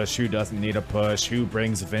a push, who doesn't need a push, who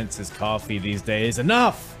brings Vince's coffee these days?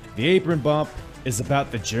 Enough! The Apron Bump is about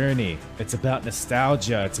the journey. It's about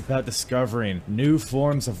nostalgia. It's about discovering new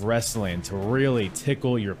forms of wrestling to really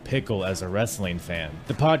tickle your pickle as a wrestling fan.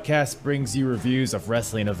 The podcast brings you reviews of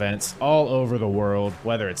wrestling events all over the world,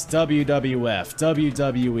 whether it's WWF,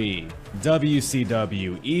 WWE,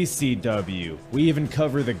 WCW, ECW. We even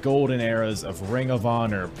cover the golden eras of Ring of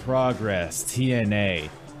Honor, Progress, TNA.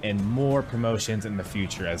 and more promotions in the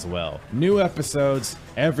future as well. New episodes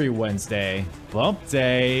every Wednesday. Bump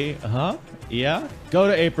Day, yeah? Go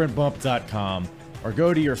to apronbump.com or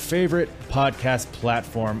go to your favorite podcast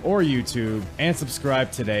platform or YouTube and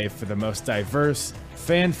subscribe today for the most diverse,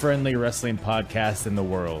 fan-friendly wrestling podcast in the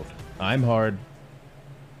world. I'm Hard.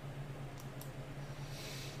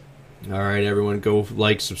 All right, everyone, go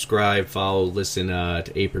like, subscribe, follow, listen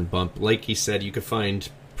to Apron Bump. Like he said, you can find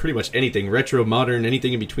pretty much anything, retro, modern,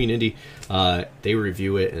 anything in between indie. They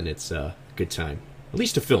review it, and it's a good time. At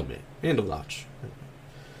least to film it and to watch.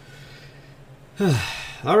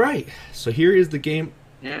 All right, so here is the game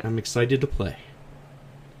I'm excited to play.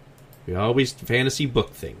 We always fantasy book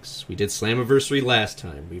things. We did Slammiversary last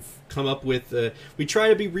time. We've come up with... we try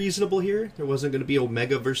to be reasonable here. There wasn't going to be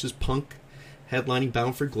Omega versus Punk headlining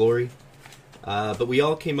Bound for Glory. But we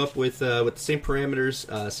all came up with the same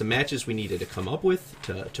parameters, some matches we needed to come up with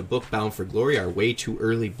to book Bound for Glory, our way too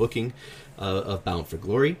early booking of Bound for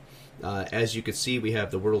Glory. As you can see, we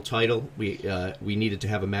have the world title. We needed to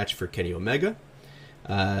have a match for Kenny Omega.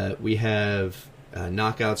 We have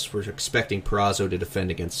knockouts. We're expecting Perazo to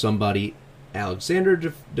defend against somebody. Alexander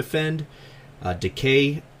to defend.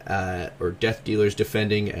 Decay or Death Dealers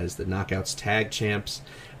defending as the Knockouts tag champs.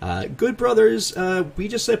 Good Brothers, we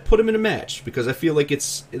just said put them in a match because I feel like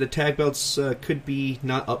the tag belts could be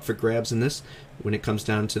not up for grabs in this when it comes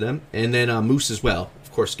down to them. And then Moose as well,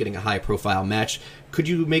 of course, getting a high profile match. Could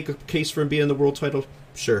you make a case for him being the world title?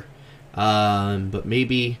 Sure. But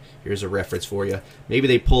maybe, here's a reference for you, maybe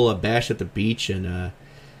they pull a Bash at the Beach and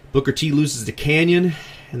Booker T loses to Canyon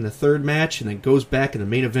in the third match and then goes back in the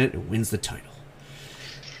main event and wins the title.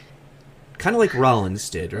 Kind of like Rollins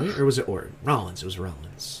did, right? Or was it Orton? Rollins. It was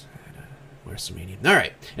Rollins at WrestleMania. All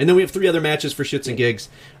right. And then we have 3 other matches for shits and gigs.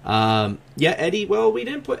 Eddie. Well, we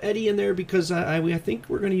didn't put Eddie in there because I think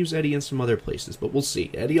we're going to use Eddie in some other places. But we'll see.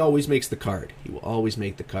 Eddie always makes the card. He will always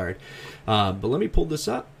make the card. But let me pull this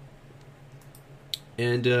up.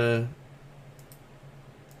 And put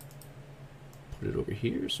it over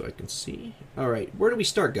here so I can see. All right. Where do we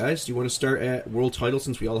start, guys? Do you want to start at world title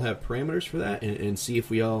since we all have parameters for that? And see if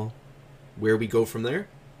we all... where we go from there?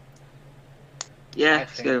 Yeah,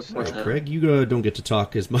 let's go. All right, Craig, you don't get to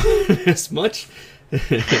talk as much.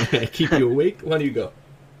 Keep you awake. Why don't you go?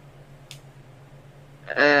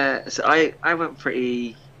 So I went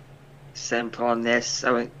pretty simple on this. I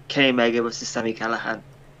went Kenny Omega versus Sami Callihan.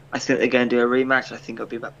 I think they're going to do a rematch. I think it'll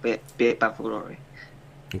be Bound for Glory.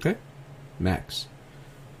 Okay. Max.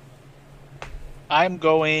 I don't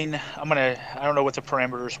know what the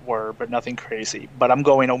parameters were, but nothing crazy. But I'm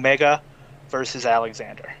going Omega versus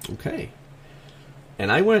Alexander. Okay.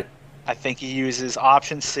 And I think he uses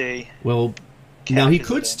option C. Well, now he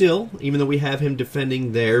could still, even though we have him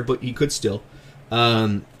defending there, but he could still.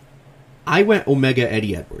 I went Omega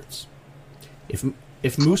Eddie Edwards.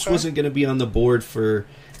 If Moose wasn't going to be on the board for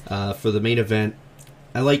the main event,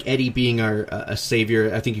 I like Eddie being a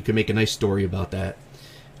savior. I think you could make a nice story about that.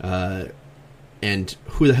 And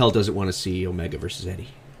who the hell doesn't want to see Omega versus Eddie?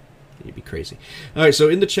 It'd be crazy. All right, so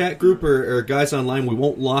in the chat group or guys online, we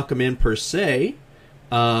won't lock them in per se.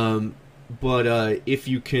 But if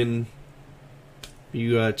you can,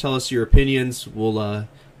 tell us your opinions, we'll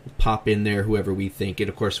pop in there whoever we think. And,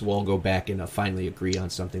 of course, we'll all go back and finally agree on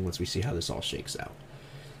something once we see how this all shakes out.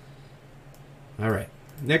 All right,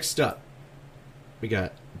 next up, we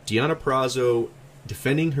got Deonna Purrazzo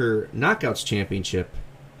defending her Knockouts Championship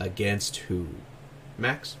against who?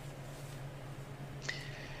 Max?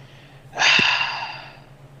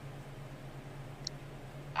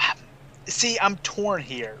 See, I'm torn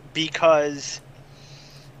here because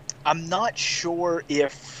I'm not sure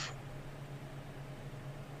if...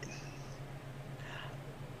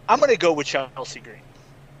 I'm going to go with Chelsea Green.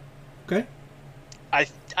 Okay.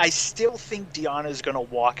 I still think Deonna's going to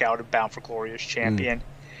walk out of Bound for Glory as champion.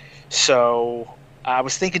 So I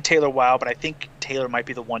was thinking Taylor Wilde, but I think Taylor might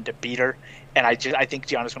be the one to beat her. And I think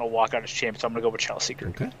Deonna's going to walk out as champion, so I'm going to go with Chelsea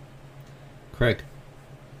Green. Okay. Craig?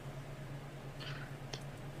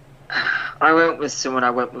 I went with someone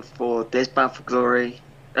I went with for this Bound for Glory,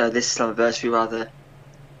 this Slammiversary rather.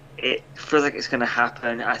 It feels like it's going to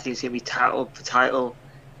happen. I think it's going to be title for title.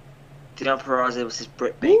 Deonna Purrazzo versus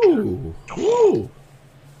Britt Baker. Ooh.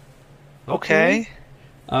 Okay.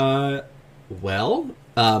 Mine's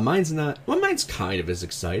kind of as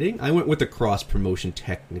exciting. I went with the cross promotion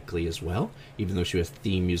technically as well, even though she has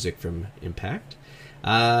theme music from Impact.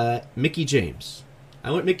 Mickie James.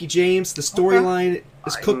 I went Mickie James. The storyline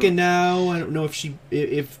is cooking now. I don't know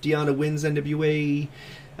if Deonna wins NWA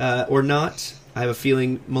or not. I have a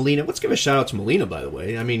feeling Melina. Let's give a shout out to Melina, by the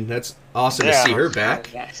way. I mean, that's awesome to see her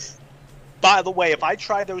back. Yes. By the way, if I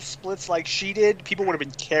tried those splits like she did, people would have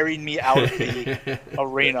been carrying me out of the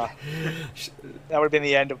arena. That would have been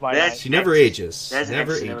the end of my night. She never ages. There's an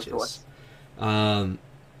Never excellent ages. report.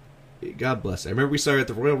 God bless her. I remember we saw her at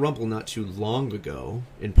the Royal Rumble not too long ago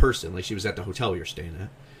in person. Like, she was at the hotel we were staying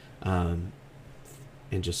at.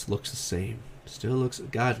 And just looks the same. Still looks...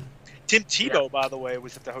 God... Tim Tebow, by the way,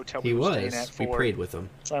 was at the hotel He we were was. staying at We for prayed with him.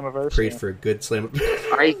 Slammiversary. Prayed for a good slam.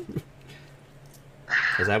 I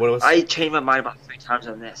Is that what it was? I changed my mind about 3 times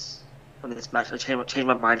on this match. I changed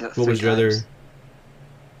my mind about 3 times. What was your other...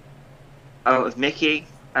 I went with Mickey,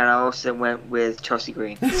 and I also went with Chelsea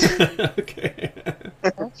Green. Okay.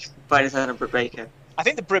 But I decided on Britt Baker. I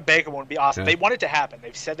think the Britt Baker one would be awesome. Yeah. They want it to happen.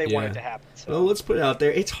 They've said they want Yeah. it to happen. So. Well, let's put it out there.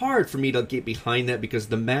 It's hard for me to get behind that because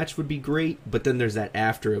the match would be great, but then there's that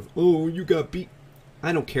after of, oh, you got beat.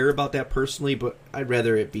 I don't care about that personally, but I'd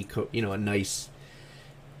rather it be, a nice,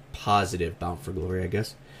 positive Bound for Glory, I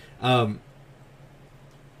guess.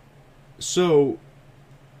 So,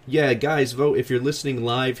 yeah, guys, vote if you're listening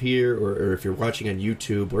live here or if you're watching on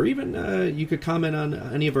YouTube, or even you could comment on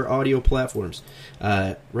any of our audio platforms.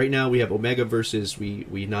 Right now we have Omega versus,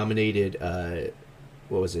 we nominated,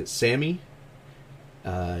 what was it, Sammy?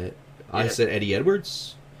 I said Eddie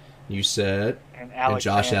Edwards. You said and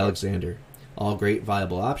Josh Alexander. All great,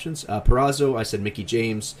 viable options. Perazo, I said Mickey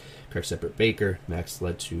James. Craig Separate Baker. Max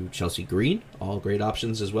led to Chelsea Green. All great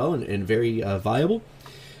options as well and very viable.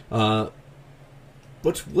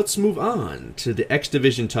 But let's move on to the X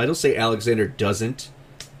Division title. Say Alexander doesn't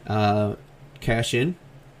cash in.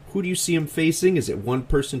 Who do you see him facing? Is it one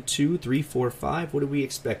person, 2, 3, 4, 5? What are we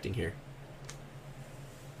expecting here?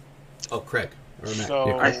 Oh, Craig. Or Matt. So-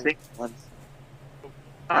 Yeah, I Craig. think one.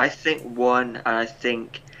 I think one, and I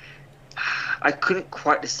think I couldn't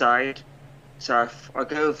quite decide. So I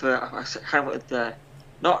go for I kind of with the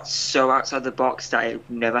not so outside the box that it would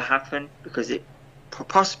never happen because it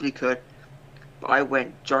possibly could. But I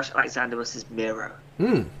went Josh Alexander versus Miro.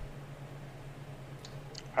 Hmm.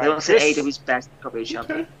 They want to say AEW's best probably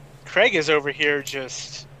champion. Craig is over here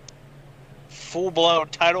just full-blown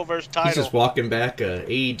title versus title. He's just walking back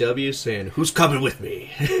AEW saying, "Who's coming with me?"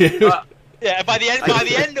 Yeah, and by the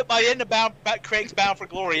end of Craig's Bound for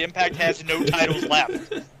Glory, Impact has no titles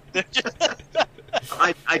left.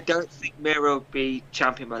 I don't think Miro will be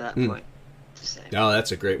champion by that point. To say. Oh,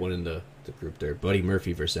 that's a great one in the group there. Buddy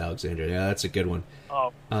Murphy versus Alexander. Yeah, that's a good one.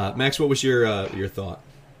 Oh. Max, what was your thought?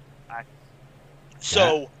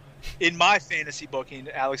 So, in my fantasy booking,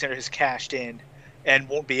 Alexander has cashed in and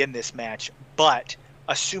won't be in this match. But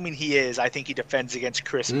assuming he is, I think he defends against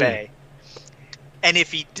Chris Bay. And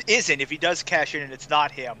if he isn't, if he does cash in and it's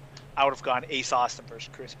not him, I would have gone Ace Austin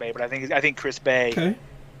versus Chris Bay. But I think Chris Bay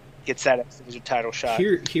gets that X Division title shot.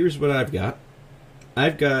 Here's what I've got.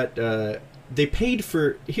 I've got they paid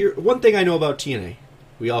for here. One thing I know about TNA,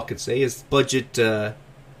 we all could say, is budget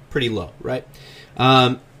pretty low, right?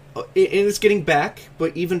 And it's getting back,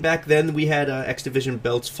 but even back then we had X Division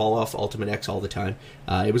belts fall off Ultimate X all the time.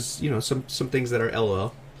 It was some things that are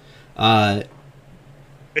LOL. The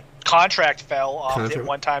contract fell off at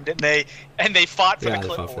one time, didn't they? And they fought for the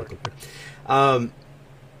clipboard.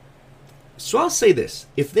 So I'll say this.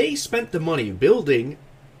 If they spent the money building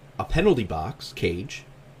a penalty box cage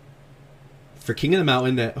for King of the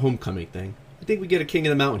Mountain, that homecoming thing, I think we get a King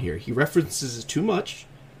of the Mountain here. He references it too much.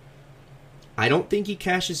 I don't think he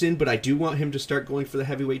cashes in, but I do want him to start going for the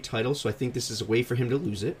heavyweight title, so I think this is a way for him to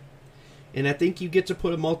lose it. And I think you get to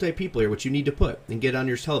put a multi-people here, which you need to put, and get on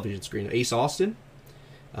your television screen. Ace Austin,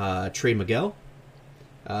 Trey Miguel.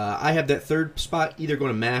 I have that third spot either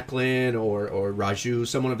going to Macklin or Raju,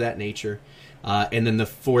 someone of that nature. And then the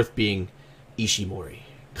fourth being Ishimori,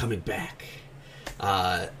 coming back.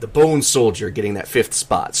 The Bone Soldier getting that fifth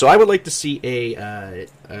spot. So I would like to see a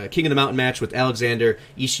King of the Mountain match with Alexander,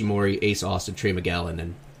 Ishimori, Ace Austin, Trey Miguel, and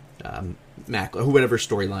then Macklin, whoever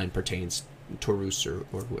storyline pertains, Taurus or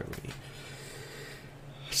whoever we need.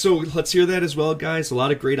 So let's hear that as well, guys. A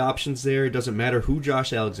lot of great options there. It doesn't matter who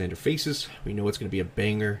Josh Alexander faces. We know it's going to be a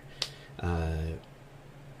banger.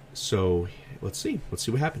 So let's see. Let's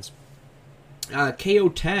see what happens. KO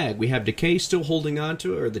tag. We have Decay still holding on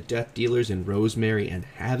to it, or the Death Dealers in Rosemary and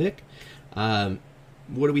Havoc.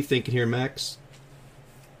 What are we thinking here, Max?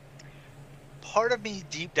 Part of me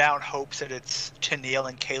deep down hopes that it's Tennille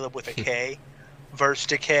and Caleb with a K versus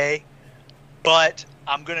Decay. But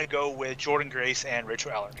I'm going to go with Jordan Grace and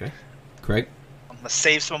Rachel Eller. Okay. Craig? I'm going to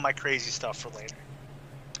save some of my crazy stuff for later.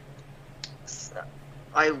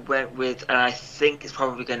 I went with, and I think it's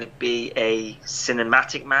probably going to be a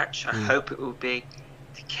cinematic match. I hope it will be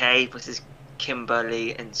Decay versus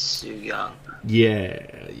Kimberly and Su Yung.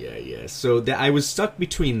 Yeah. So I was stuck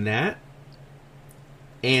between that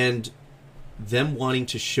and them wanting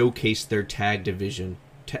to showcase their tag division,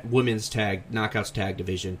 women's tag, knockouts tag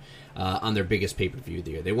division, on their biggest pay-per-view of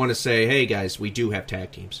the year. They want to say, hey guys, we do have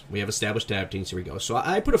tag teams. We have established tag teams, here we go. So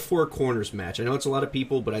I put a four corners match. I know it's a lot of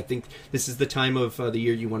people, but I think this is the time of the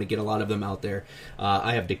year you want to get a lot of them out there.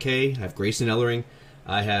 I have Decay, I have Grayson Ellering,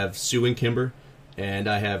 I have Sue and Kimber, and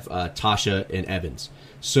I have Tasha and Evans.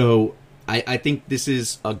 So I think this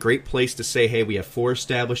is a great place to say, hey, we have 4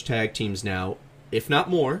 established tag teams now, if not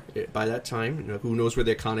more, by that time. You know, who knows where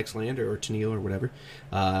the Iconics land, or Tenille, or whatever.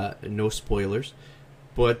 No spoilers.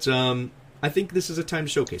 But I think this is a time to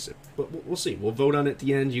showcase it. But we'll see. We'll vote on it at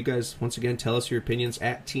the end. You guys, once again, tell us your opinions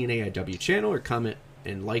at TNAIW channel, or comment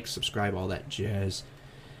and like, subscribe, all that jazz.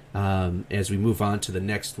 As we move on to the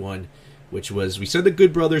next one, which was, we said the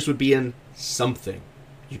Good Brothers would be in something.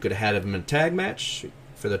 You could have had them in a tag match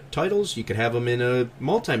for the titles. You could have them in a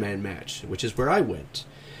multi-man match, which is where I went.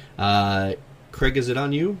 Craig, is it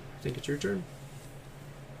on you? I think it's your turn.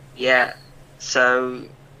 Yeah, so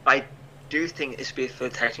I do think this will be for the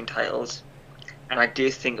tag team titles, and I do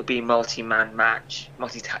think it'll be a multi-man match,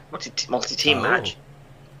 multi-team match.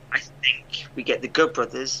 I think we get the Good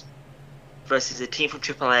Brothers versus a team from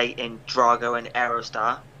AAA in Drago and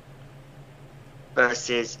Aerostar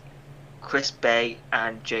versus Chris Bay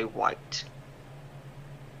and Jay White.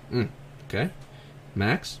 Okay.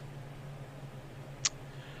 Max?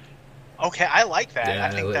 Okay, I like that. Yeah,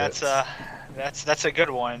 I think that's a good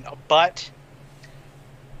one. But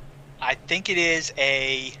I think it is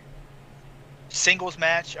a singles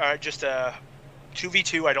match, or just a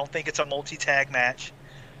 2v2. I don't think it's a multi-tag match.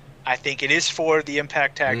 I think it is for the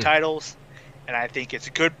Impact Tag titles, and I think it's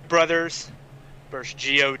Good Brothers versus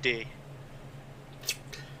GOD.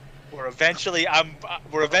 We're eventually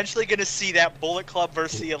going to see that Bullet Club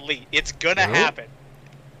versus the Elite. It's going to happen.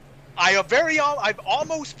 I've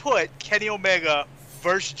almost put Kenny Omega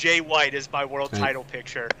versus Jay White as my world title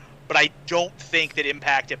picture, but I don't think that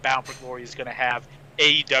Impact at Bound for Glory is going to have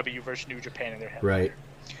AEW versus New Japan in their head. Right.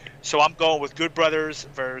 So I'm going with Good Brothers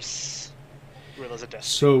versus Guerrillas of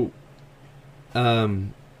Destiny. So,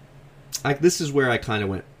 this is where I kind of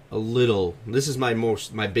went a little. This is my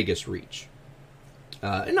biggest reach.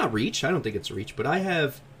 And not reach, I don't think it's a reach, but I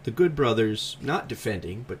have the Good Brothers not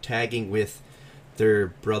defending, but tagging with their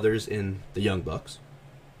brothers in the Young Bucks,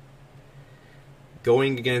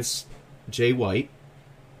 going against Jay White,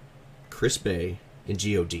 Chris Bay, and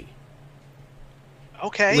GOD.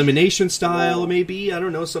 Okay. Elimination style, maybe, I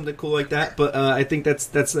don't know, something cool like that. But I think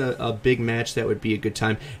that's a big match that would be a good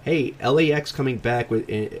time. Hey, LAX coming back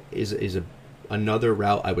is another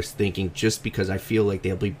route I was thinking, just because I feel like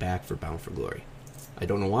they'll be back for Bound for Glory. I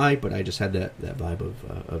don't know why, but I just had that vibe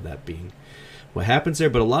of that being what happens there.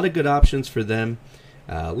 But a lot of good options for them.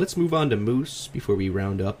 Let's move on to Moose before we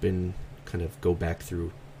round up and kind of go back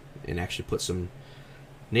through and actually put some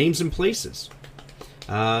names and places.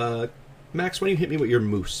 Max, why don't you hit me with your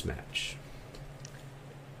Moose match?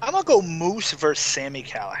 I'm going to go Moose versus Sami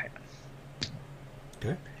Callihan.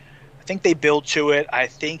 Okay. I think they build to it. I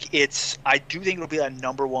do think it'll be a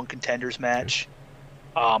number 1 contenders match.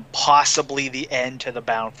 Possibly the end to the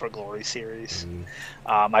Bound for Glory series.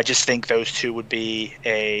 I just think those two would be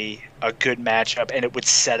a good matchup, and it would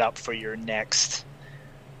set up for your next,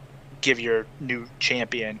 give your new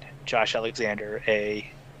champion, Josh Alexander, a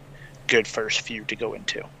good first feud to go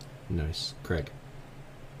into. Nice. Craig?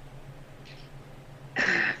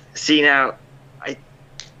 See, now,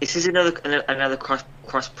 this is another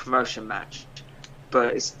cross promotion match.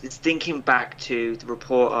 But it's thinking back to the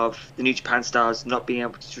report of the New Japan Stars not being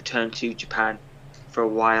able to return to Japan for a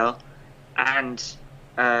while, and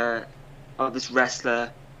of this wrestler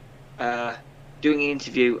doing an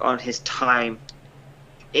interview on his time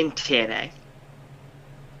in TNA,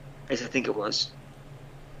 as I think it was,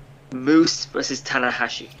 Moose versus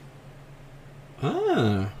Tanahashi.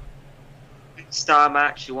 Star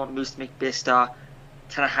match. You want Moose to be a star.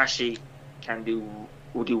 Tanahashi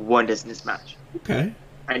will do wonders in this match. Okay.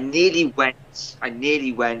 I nearly went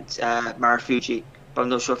Marufuji, but I'm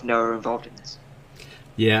not sure if Noah are involved in this.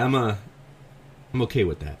 Yeah, I'm okay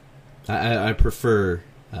with that. I prefer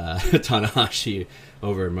Tanahashi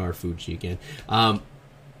over Marufuji again.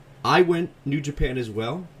 I went New Japan as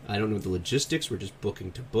well. I don't know the logistics. We're just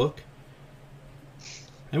booking to book.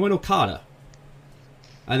 I went Okada.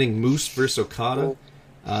 I think Moose versus Okada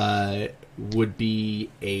would be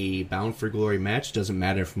a Bound for Glory match. Doesn't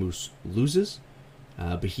matter if Moose loses,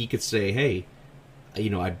 but he could say, hey,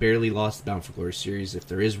 I barely lost the Bound for Glory series. If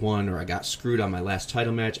there is one, or I got screwed on my last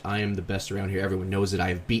title match, I am the best around here. Everyone knows that I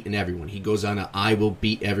have beaten everyone. He goes on a I will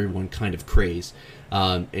beat everyone kind of craze,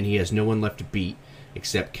 and he has no one left to beat.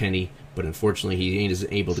 except Kenny. But unfortunately, he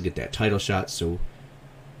isn't able to get that title shot, so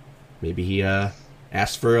maybe he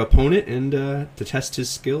asked for an opponent and to test his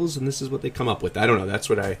skills, and this is what they come up with. I don't know. That's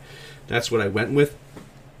what I went with.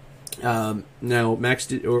 Now,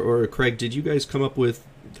 Max or Craig, did you guys come up with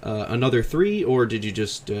another 3, or did you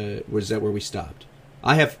just was that where we stopped?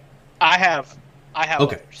 I have. Okay,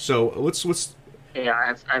 others. so let's. Yeah, I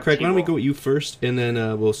have Craig, two why don't we more. go with you first, and then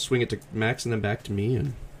we'll swing it to Max, and then back to me,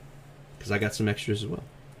 and because I got some extras as well.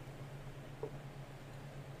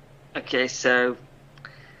 Okay, so,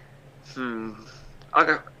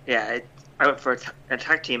 I went for a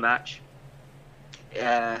tag team match.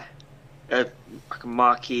 Like a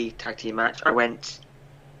marquee tag team match.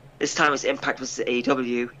 This time it's Impact vs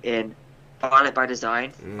AEW in Violent by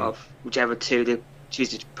Design, of whichever two they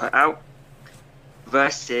choose to put out,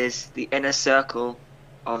 versus the Inner Circle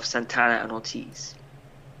of Santana and Ortiz.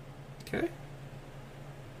 Okay,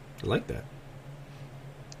 I like that.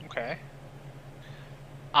 Okay.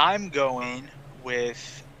 I'm going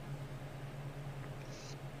with.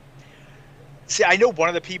 See, I know one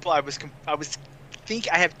of the people I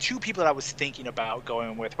have 2 people that I was thinking about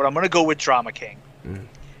going with, but I'm going to go with Drama King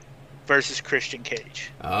versus Christian Cage.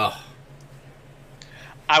 Oh,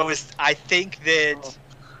 I think that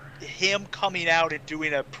him coming out and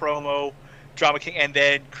doing a promo, Drama King, and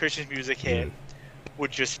then Christian's music hit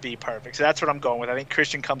would just be perfect. So that's what I'm going with. I think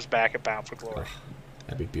Christian comes back at Bound for Glory.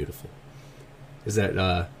 that'd be beautiful. Is that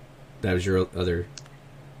that was your other?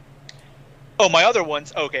 Oh, my other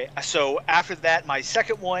ones. Okay, so after that, my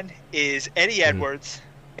second one is Eddie Edwards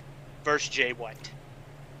versus Jay White.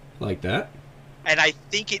 Like that? And I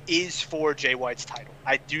think it is for Jay White's title.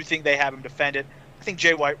 I do think they have him defend it. I think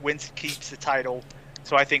Jay White keeps the title.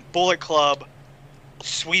 So I think Bullet Club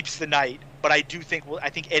sweeps the night. But I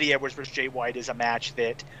think Eddie Edwards versus Jay White is a match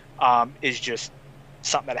that is just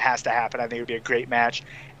something that has to happen. I think it would be a great match.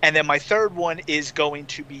 And then my third one is going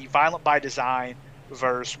to be Violent by Design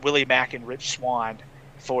versus Willie Mack and Rich Swann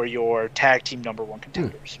for your tag team number 1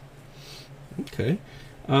 contenders. Okay.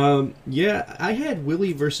 Yeah, I had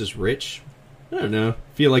Willie versus Rich. I don't know.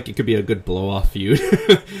 Feel like it could be a good blow-off feud.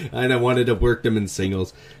 And I wanted to work them in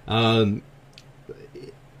singles.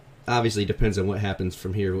 Obviously, depends on what happens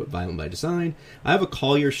from here with Violent by Design. I have a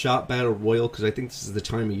Call Your Shot Battle Royal because I think this is the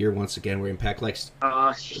time of year, once again, where Impact likes...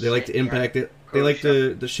 they like to impact it. They like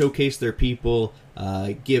to showcase their people,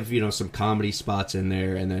 give some comedy spots in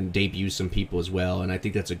there, and then debut some people as well. And I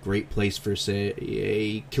think that's a great place for, say,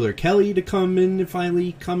 a Killer Kelly to come in and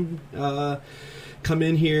finally come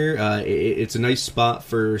in here. It's a nice spot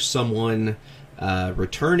for someone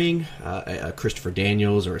returning, a Christopher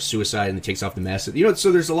Daniels or a Suicide, and he takes off the mask.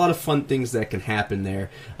 So there's a lot of fun things that can happen there.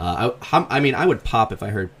 I would pop if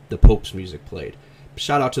I heard the Pope's music played.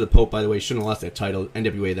 Shout out to the Pope, by the way. Shouldn't have lost that title.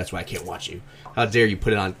 NWA, that's why I can't watch you. How dare you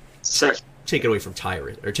put it on... Take it away from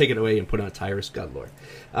Tyrus. Or take it away and put it on Tyrus. God Lord.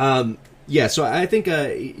 So I think,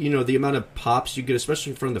 the amount of pops you get,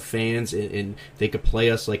 especially from the fans, and they could play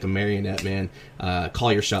us like a marionette, man.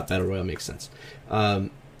 Call Your Shot Battle Royal makes sense.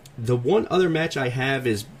 The one other match I have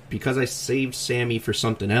is, because I saved Sammy for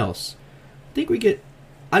something else, I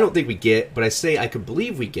don't think we get, but I could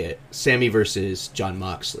believe we get Sammy versus Jon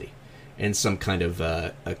Moxley. And some kind of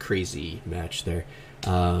a crazy match there.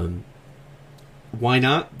 Why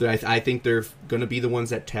not? I think they're going to be the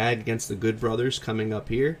ones that tag against the Good Brothers coming up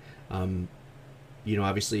here.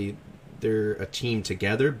 Obviously they're a team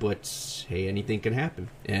together, but hey, anything can happen.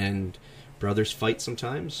 And brothers fight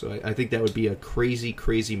sometimes, so I think that would be a crazy,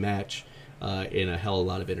 crazy match in a hell of a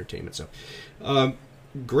lot of entertainment. So,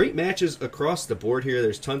 great matches across the board here.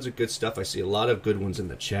 There's tons of good stuff. I see a lot of good ones in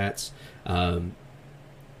the chats.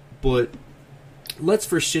 But let's,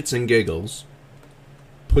 for shits and giggles,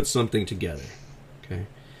 put something together. Okay,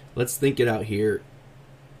 let's think it out here.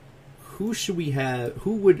 Who should we have?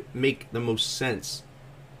 Who would make the most sense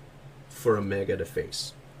for Omega to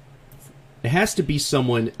face? It has to be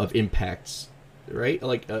someone of Impact's, right?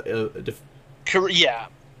 Like yeah.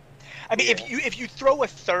 I mean, if you throw a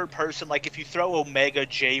third person, like if you throw Omega,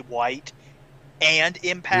 Jay White, and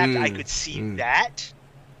Impact, I could see that.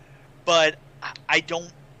 But I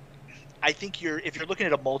don't. I think if you're looking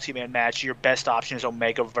at a multi-man match, your best option is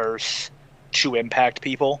Omega versus 2 Impact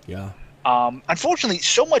people. Yeah. Unfortunately,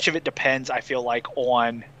 so much of it depends, I feel like,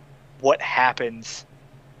 on what happens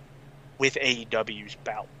with AEW's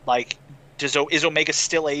bout. Like, is Omega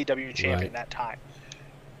still AEW champion that time?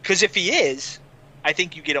 Because if he is, I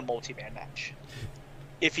think you get a multi-man match.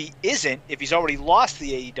 If he isn't, if he's already lost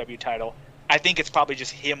the AEW title, I think it's probably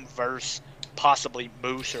just him versus possibly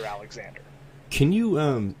Moose or Alexander. Can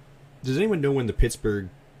you... Does anyone know when the Pittsburgh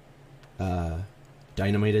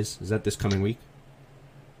Dynamite is? Is that this coming week?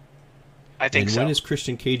 I think and so. when is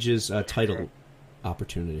Christian Cage's title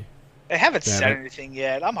opportunity? They haven't They said haven't? anything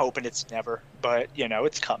yet. I'm hoping it's never, but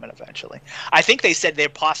it's coming eventually. I think they said they're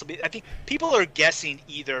possibly. I think people are guessing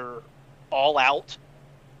either All Out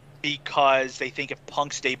because they think if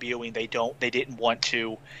Punk's debuting, they didn't want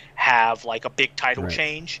to have like a big title Right.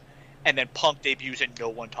 change, and then Punk debuts and no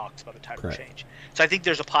one talks about a title Correct. change. So I think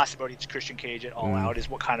there's a possibility it's Christian Cage at All Out is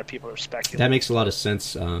what kind of people are speculating. That makes a lot of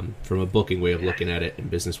sense from a booking way of looking at it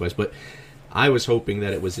and business-wise. But I was hoping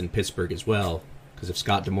that it was in Pittsburgh as well, because if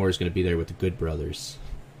Scott D'Amore is going to be there with the Good Brothers,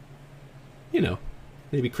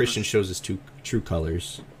 maybe Christian shows his true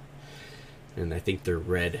colors. And I think they're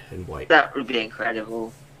red and white. That would be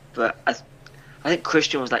incredible. But I think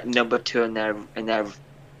Christian was like number 2 in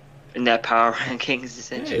their power rankings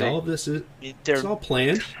essentially. Hey, all of this is I mean, it's all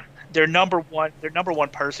planned. their number one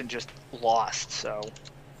person just lost, so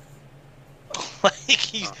like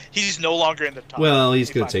he's no longer in the top. Well, he's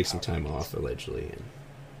They going find to take out. some time off, allegedly.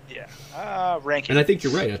 Yeah, ranking. And I think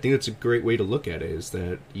you're right. I think that's a great way to look at it, is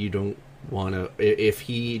that you don't want to... If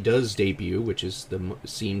he does debut, which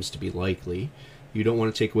seems to be likely, you don't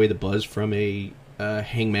want to take away the buzz from a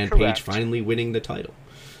Hangman Correct. Page finally winning the title.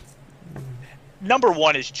 Number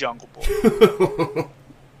 1 is Jungle Boy.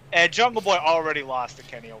 And Jungle Boy already lost to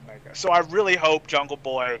Kenny Omega. So I really hope Jungle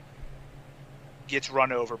Boy gets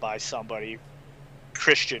run over by somebody.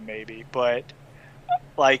 Christian, maybe. But,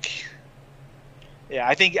 like... Yeah,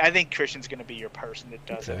 I think Christian's going to be your person that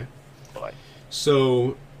does Okay. it. But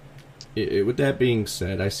So, with that being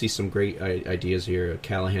said, I see some great ideas here.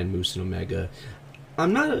 Callahan, Moose, and Omega.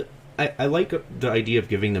 I like the idea of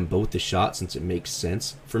giving them both the shot since it makes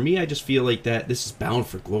sense. For me, I just feel like that this is bound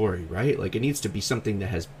for glory, right? Like, it needs to be something that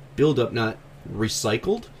has build up, not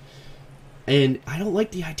recycled. And I don't like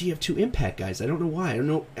the idea of 2 Impact guys. I don't know why. I don't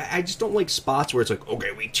know. I just don't like spots where it's like,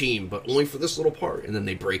 okay, we team, but only for this little part, and then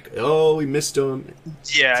they break. Oh, we missed them.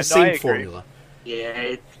 yeah, It's the no, I same agree. formula.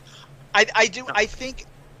 Yeah, I do. I think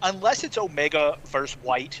unless it's Omega versus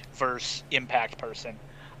White versus Impact person,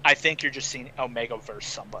 I think you're just seeing Omega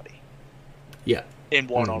versus somebody Yeah. in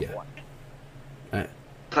one-on-one. Yeah.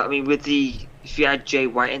 but I mean, if you add Jay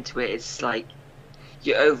White into it, it's like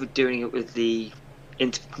you're overdoing it with the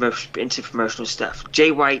interpromotional stuff. Jay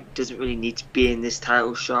White doesn't really need to be in this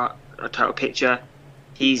title shot or title picture.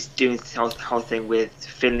 He's doing the whole thing with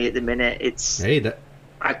Finlay at the minute. Hey,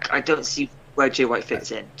 I don't see where Jay White fits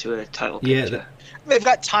in to a title Yeah, picture. They've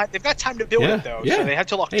got time. They've got time to build Yeah, it though. yeah. So they have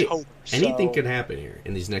till Hey, October. anything so... can happen here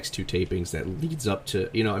in these next 2 tapings that leads up to,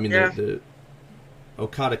 Yeah. the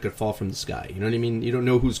Okada could fall from the sky. You know what I mean? You don't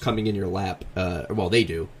know who's coming in your lap. Well, they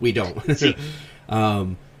do. We don't.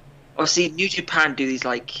 See, New Japan do these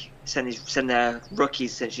like send their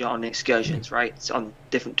rookies essentially on excursions, right? So on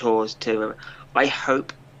different tours too. I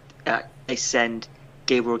hope that they send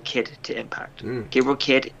Gabriel Kidd to Impact. Gabriel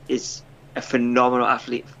Kidd is a phenomenal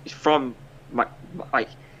athlete. He's from like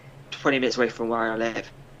 20 minutes away from where I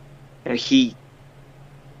live.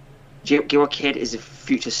 Gabriel Kidd is a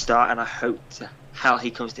future star, and I hope how he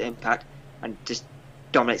comes to Impact and just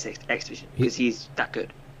dominates X Division because he's that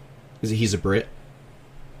good. He's a Brit.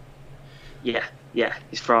 Yeah,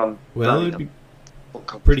 he's from. Well, it'd be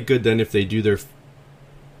pretty good then if they do their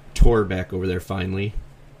tour back over there finally,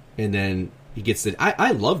 and then he gets the.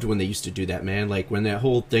 I loved when they used to do that, man. Like when that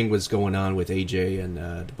whole thing was going on with AJ and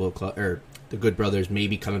the Bullet Club or the Good Brothers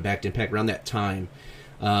maybe coming back to Impact around that time,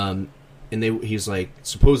 and he's like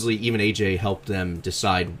supposedly even AJ helped them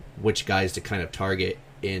decide which guys to kind of target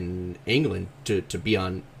in England to be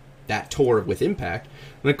on that tour with Impact.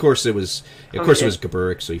 And of course it was it was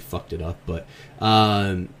Gaburik, so he fucked it up. But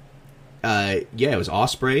it was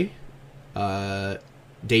Ospreay,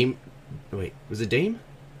 Dame. Wait, was it Dame?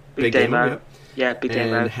 Big Damo. Yep. Yeah, Big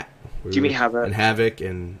Damo. And Jimmy Havoc. and Havoc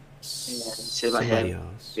and say about somebody him.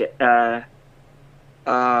 else. Yeah,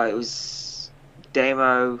 it was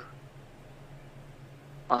Damo,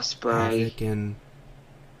 Ospreay, Havoc and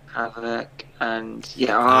and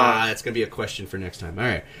it's gonna be a question for next time. All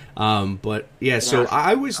right, but yeah. So Yeah.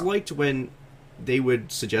 I always liked when they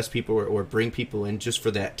would suggest people or bring people in just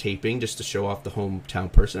for that taping, just to show off the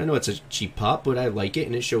hometown person. I know it's a cheap pop, but I like it,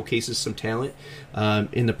 and it showcases some talent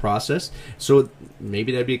in the process. So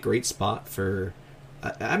maybe that'd be a great spot for.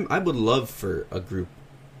 I would love for a group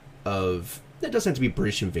of that doesn't have to be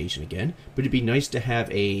British Invasion again, but it'd be nice to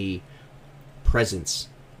have a presence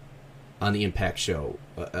on the Impact show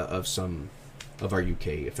of some of our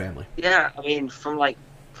UK family. Yeah, I mean, from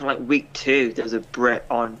week 2, there was a Brit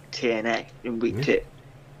on TNA in week 2.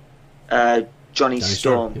 Johnny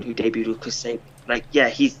Storm, yeah. who debuted with Chris Sabin.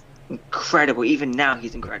 He's incredible. Even now,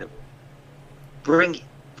 he's incredible. Bring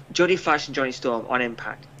Jody Flash and Johnny Storm on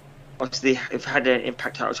Impact. obviously they've had an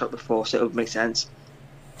Impact title shot before, so it would make sense.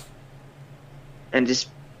 And just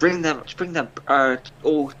bring them all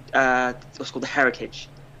what's called the Heritage.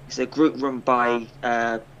 It's a group run by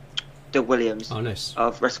Doug Williams. Oh, nice.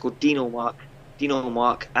 Of wrestler called Dean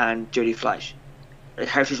Allmark, and Jody Fleisch. The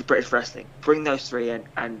Heritage of British Wrestling. Bring those three in,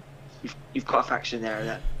 and you've got a faction there.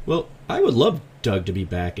 Then. Well, I would love Doug to be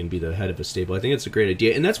back and be the head of a stable. I think it's a great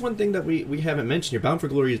idea. And that's one thing that we haven't mentioned here. Bound for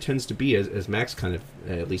Glory tends to be, as Max kind of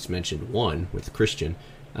at least mentioned, one with Christian.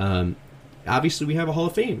 Obviously, we have a Hall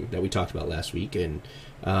of Fame that we talked about last week, and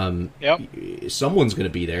someone's going to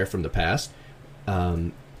be there from the past.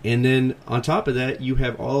 And then on top of that, you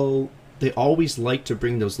have they always like to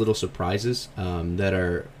bring those little surprises that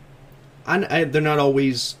are... they're not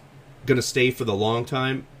always going to stay for the long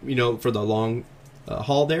time, for the long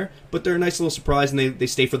haul there, but they're a nice little surprise, and they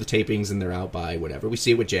stay for the tapings, and they're out by whatever. We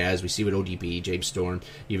see it with Jazz, we see it with ODB, James Storm,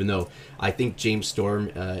 even though I think James Storm,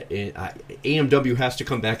 AMW has to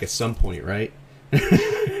come back at some point, right?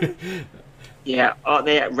 Yeah, aren't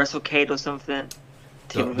they at WrestleCade or something?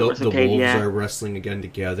 The Wolves are wrestling again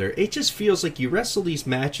together. It just feels like you wrestle these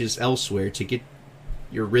matches elsewhere to get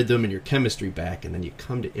your rhythm and your chemistry back, and then you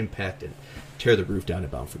come to Impact and tear the roof down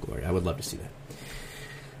at Bound for Glory. I would love to see that.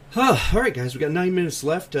 All right, guys, we got 9 minutes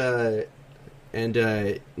left, and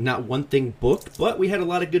not one thing booked, but we had a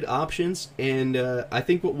lot of good options, and I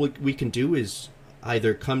think what we can do is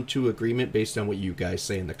either come to agreement based on what you guys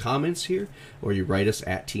say in the comments here, or you write us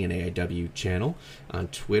at TNAIW channel on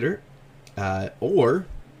Twitter, or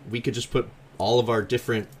we could just put all of our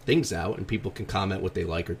different things out, and people can comment what they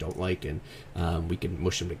like or don't like, and we can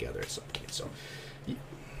mush them together at some point. So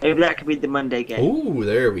maybe that could be the Monday game. Oh,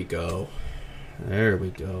 there we go. There we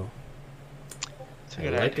go. I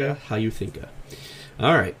like how you think.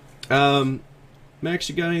 All right. Max,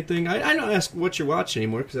 you got anything? I don't ask what you're watching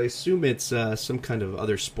anymore because I assume it's some kind of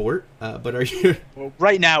other sport. But are you? Well,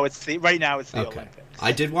 right now it's the Olympics.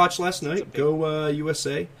 I did watch last night. Go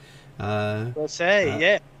USA. USA,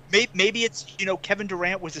 yeah. Maybe it's Kevin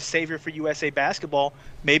Durant was the savior for USA basketball.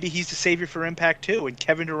 Maybe he's the savior for Impact too. And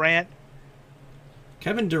Kevin Durant.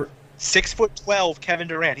 6'12", Kevin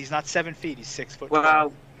Durant. He's not 7 feet. He's 6'12".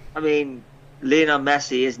 Well, I mean, Lionel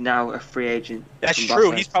Messi is now a free agent. That's true.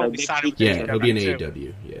 He's probably signing. Yeah, he'll be an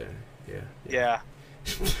AEW. Yeah.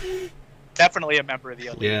 Definitely a member of the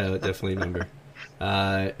Olympics. Yeah, definitely a member.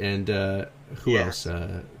 And who else?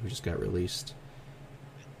 Who just got released?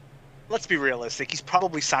 Let's be realistic. He's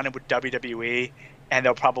probably signing with WWE, and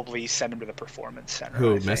they'll probably send him to the Performance Center.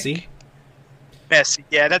 Who, Messi? Messi,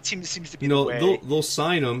 yeah, that seems to be the way. They'll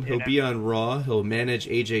sign him. He'll be on Raw. He'll manage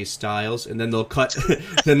AJ Styles, and then they'll cut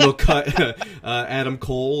Adam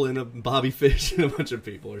Cole and Bobby Fish and a bunch of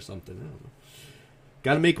people or something. I don't know.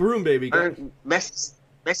 Got to make room, baby. Messi's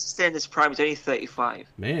still in his prime. He's only 35.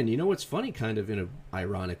 Man, you know what's funny, kind of in an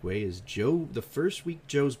ironic way, is Joe. The first week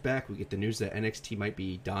Joe's back, we get the news that NXT might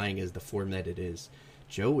be dying as the format it is.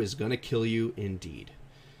 Joe is gonna kill you, indeed.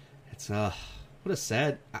 It's what a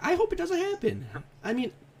sad... I hope it doesn't happen. I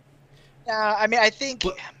mean... I think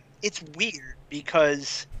it's weird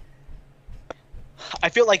because I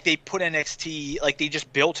feel like they put NXT... Like, they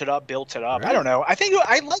just built it up. Right. I don't know. I think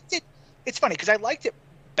I liked it. It's funny because I liked it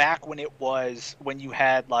back when you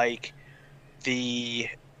had, like, the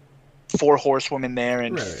 4 horsewomen there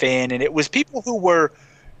and Finn, and it was people who were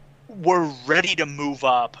ready to move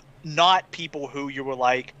up, not people who you were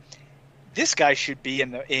like, this guy should be on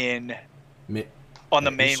the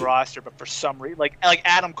main roster, but for some reason, like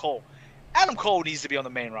Adam Cole. Adam Cole needs to be on the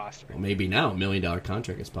main roster. Well, maybe now, $1 million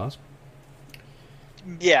contract is possible.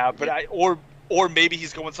 Yeah, but or maybe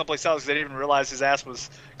he's going someplace else because they didn't even realize his ass was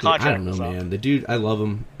contract. I don't know, man. The dude, I love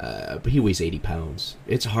him, but he weighs 80 pounds.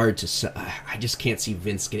 It's hard to sell. I just can't see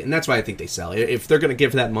Vince getting, and that's why I think they sell. If they're going to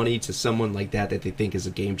give that money to someone like that they think is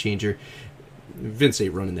a game changer, Vince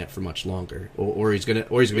ain't running that for much longer, or he's gonna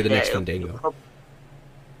be the next Fandango.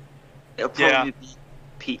 It'll probably be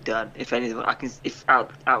Pete Dunne. If anything, if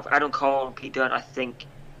out of Adam Cole and Pete Dunne, I think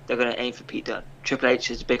they're going to aim for Pete Dunne. Triple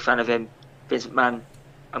H is a big fan of him. Vince McMahon,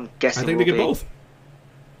 I'm guessing. I think they get both.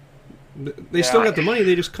 They still got the money.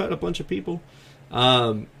 They just cut a bunch of people.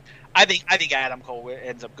 I think Adam Cole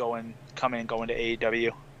ends up going to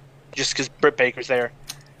AEW just because Britt Baker's there.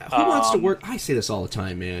 Who wants to work? I say this all the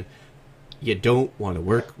time, man. You don't want to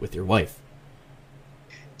work with your wife.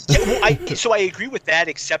 Yeah, well, so I agree with that,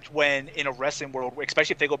 except when in a wrestling world,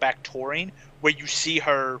 especially if they go back touring, where you see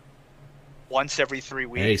her once every 3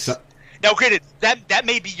 weeks. Hey, now, granted, that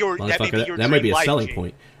may be your that might be a selling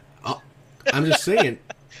point. I'm just saying.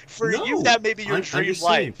 For you, that may be your dream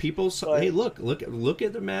life. People. Hey, look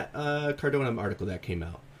at the Matt Cardona article that came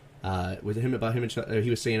out. with him and he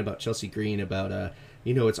was saying about Chelsea Green about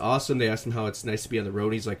it's awesome. They asked him how it's nice to be on the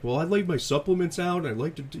road. He's like, well, I like my supplements out. And I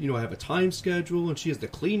like to, I have a time schedule, and she has the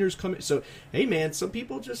cleaners coming. So, hey, man, some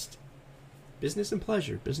people just business and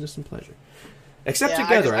pleasure. Except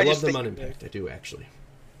together. I love them on Impact. I do, actually.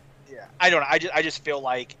 Yeah, I don't know. I just feel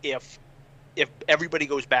like if everybody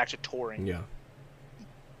goes back to touring,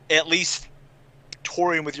 at least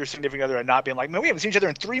touring with your significant other and not being like, man, we haven't seen each other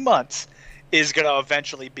in 3 months, is going to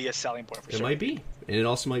eventually be a selling point for sure. It might be. And it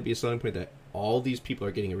also might be a selling point that all these people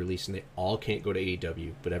are getting a release and they all can't go to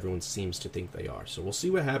AEW, but everyone seems to think they are. So we'll see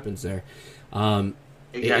what happens there. Exactly.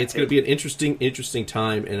 It's going to be an interesting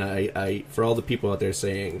time, and I for all the people out there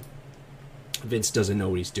saying Vince doesn't know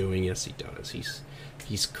what he's doing, yes, he does.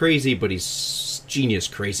 He's crazy, but he's genius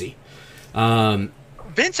crazy.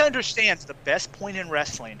 Vince understands the best point in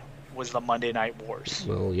wrestling was the Monday Night Wars.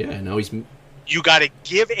 Well, yeah, now you got to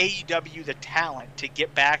give AEW the talent to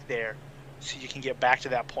get back there, so you can get back to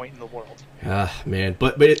that point in the world. Man,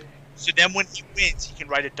 so then when he wins, he can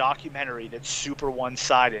write a documentary that's super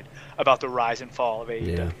one-sided about the rise and fall of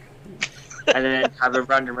AEW. Yeah. And then have a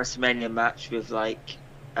random WrestleMania match with, I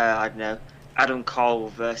don't know, Adam Cole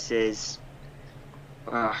versus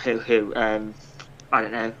I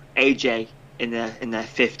don't know, AJ in their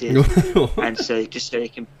 50s, and so they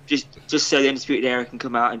can just so the Undisputed Era can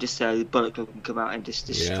come out, and just so the Bullet Club can come out and just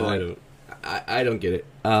destroy. Yeah, I don't get it.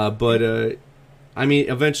 But I mean,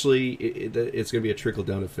 eventually it's going to be a trickle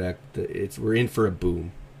down effect. We're in for a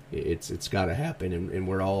boom. It's got to happen, and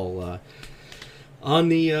we're all on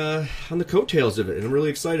the coattails of it, and I'm really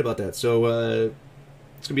excited about that. So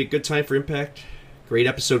it's going to be a good time for Impact. Great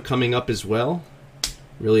episode coming up as well.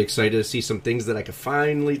 Really excited to see some things that I can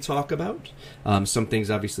finally talk about. Some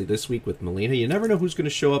things, obviously, this week with Melina. You never know who's going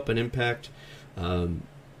to show up on Impact. I'm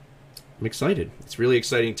excited. It's a really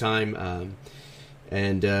exciting time.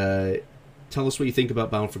 And tell us what you think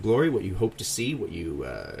about Bound for Glory, what you hope to see, what you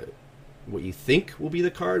think will be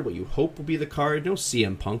the card, what you hope will be the card. No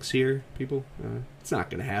CM Punks here, people. It's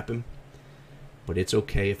not going to happen. But it's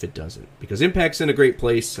okay if it doesn't. Because Impact's in a great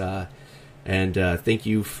place. And thank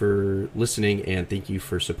you for listening, and thank you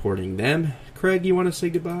for supporting them. Craig, you want to say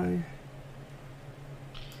goodbye?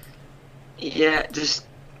 Yeah, just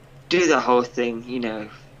do the whole thing. You know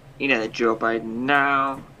the drill by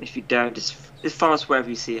now. If you don't, just follow us wherever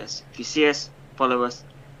you see us. If you see us, follow us.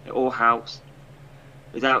 It all helps.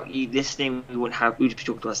 Without you listening, we would be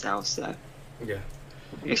talking to ourselves. So yeah,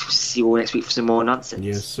 I guess we'll see you all next week for some more nonsense.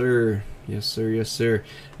 Yes, sir. Yes, sir. Yes, sir.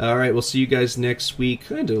 All right, we'll see you guys next week.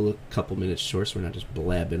 Kind of a couple minutes short, so we're not just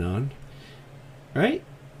blabbing on. Right?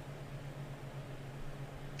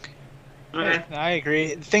 Yeah, I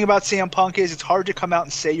agree. The thing about CM Punk is it's hard to come out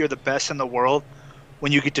and say you're the best in the world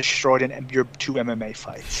when you get destroyed in your 2 MMA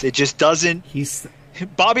fights. It just doesn't.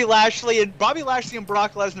 Bobby Lashley and Brock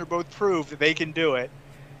Lesnar both proved that they can do it.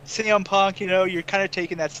 CM Punk, you're kind of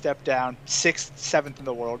taking that step down, 6th, 7th in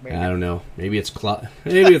the world. Maybe. I don't know. Maybe it's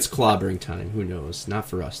clobbering time. Who knows? Not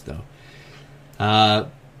for us though.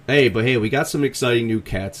 Hey, we got some exciting new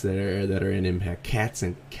cats that are in Impact. Cats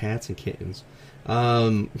and kittens.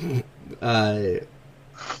 I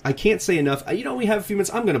can't say enough. We have a few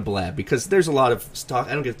minutes. I'm going to blab because there's a lot of talk.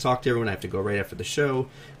 I don't get to talk to everyone. I have to go right after the show.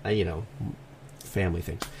 Family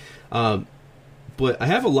things. But I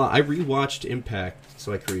have a lot. I rewatched Impact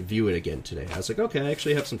so I could review it again today. I was like, okay, I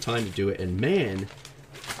actually have some time to do it. And man,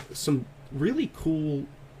 some really cool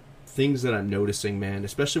things that I'm noticing, man,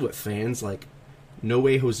 especially with fans like No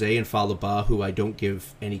Way Jose and Fallah Bahh, who I don't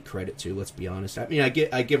give any credit to, let's be honest. I mean, I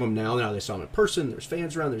give them now they saw them in person, there's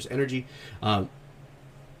fans around, there's energy.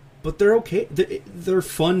 But they're okay. They're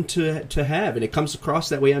fun to have, and it comes across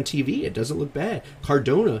that way on TV. It doesn't look bad.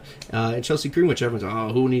 Cardona and Chelsea Green, which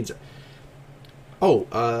everyone's, who needs it?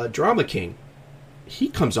 Drama King. He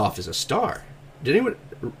comes off as a star. Did anyone?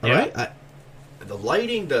 All right. The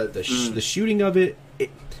lighting, the shooting of it.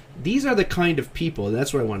 These are the kind of people, and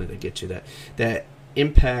that's what I wanted to get to. That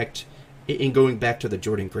Impact, in going back to the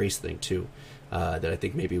Jordan Grace thing too, that I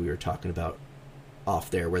think maybe we were talking about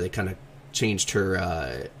off there, where they kind of changed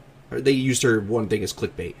her. Or they used her one thing as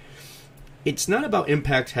clickbait. It's not about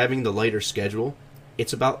Impact having the lighter schedule.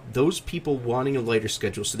 It's about those people wanting a lighter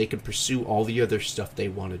schedule so they can pursue all the other stuff they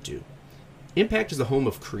want to do. Impact is the home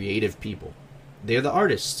of creative people. They're the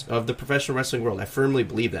artists of the professional wrestling world. I firmly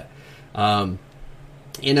believe that. And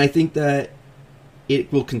I think that it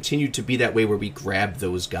will continue to be that way, where we grab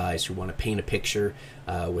those guys who want to paint a picture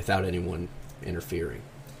without anyone interfering.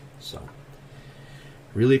 So,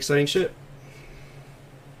 really exciting shit.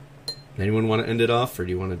 Anyone want to end it off, or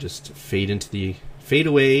do you want to just fade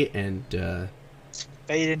away and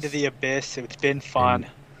fade into the abyss? It's been fun.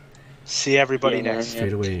 See everybody Yeah. next.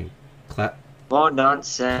 Straight away. More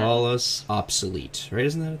nonsense. Call us obsolete. Right?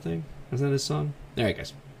 Isn't that a thing? Isn't that a song? All right,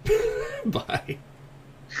 guys. Bye.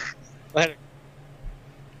 Later.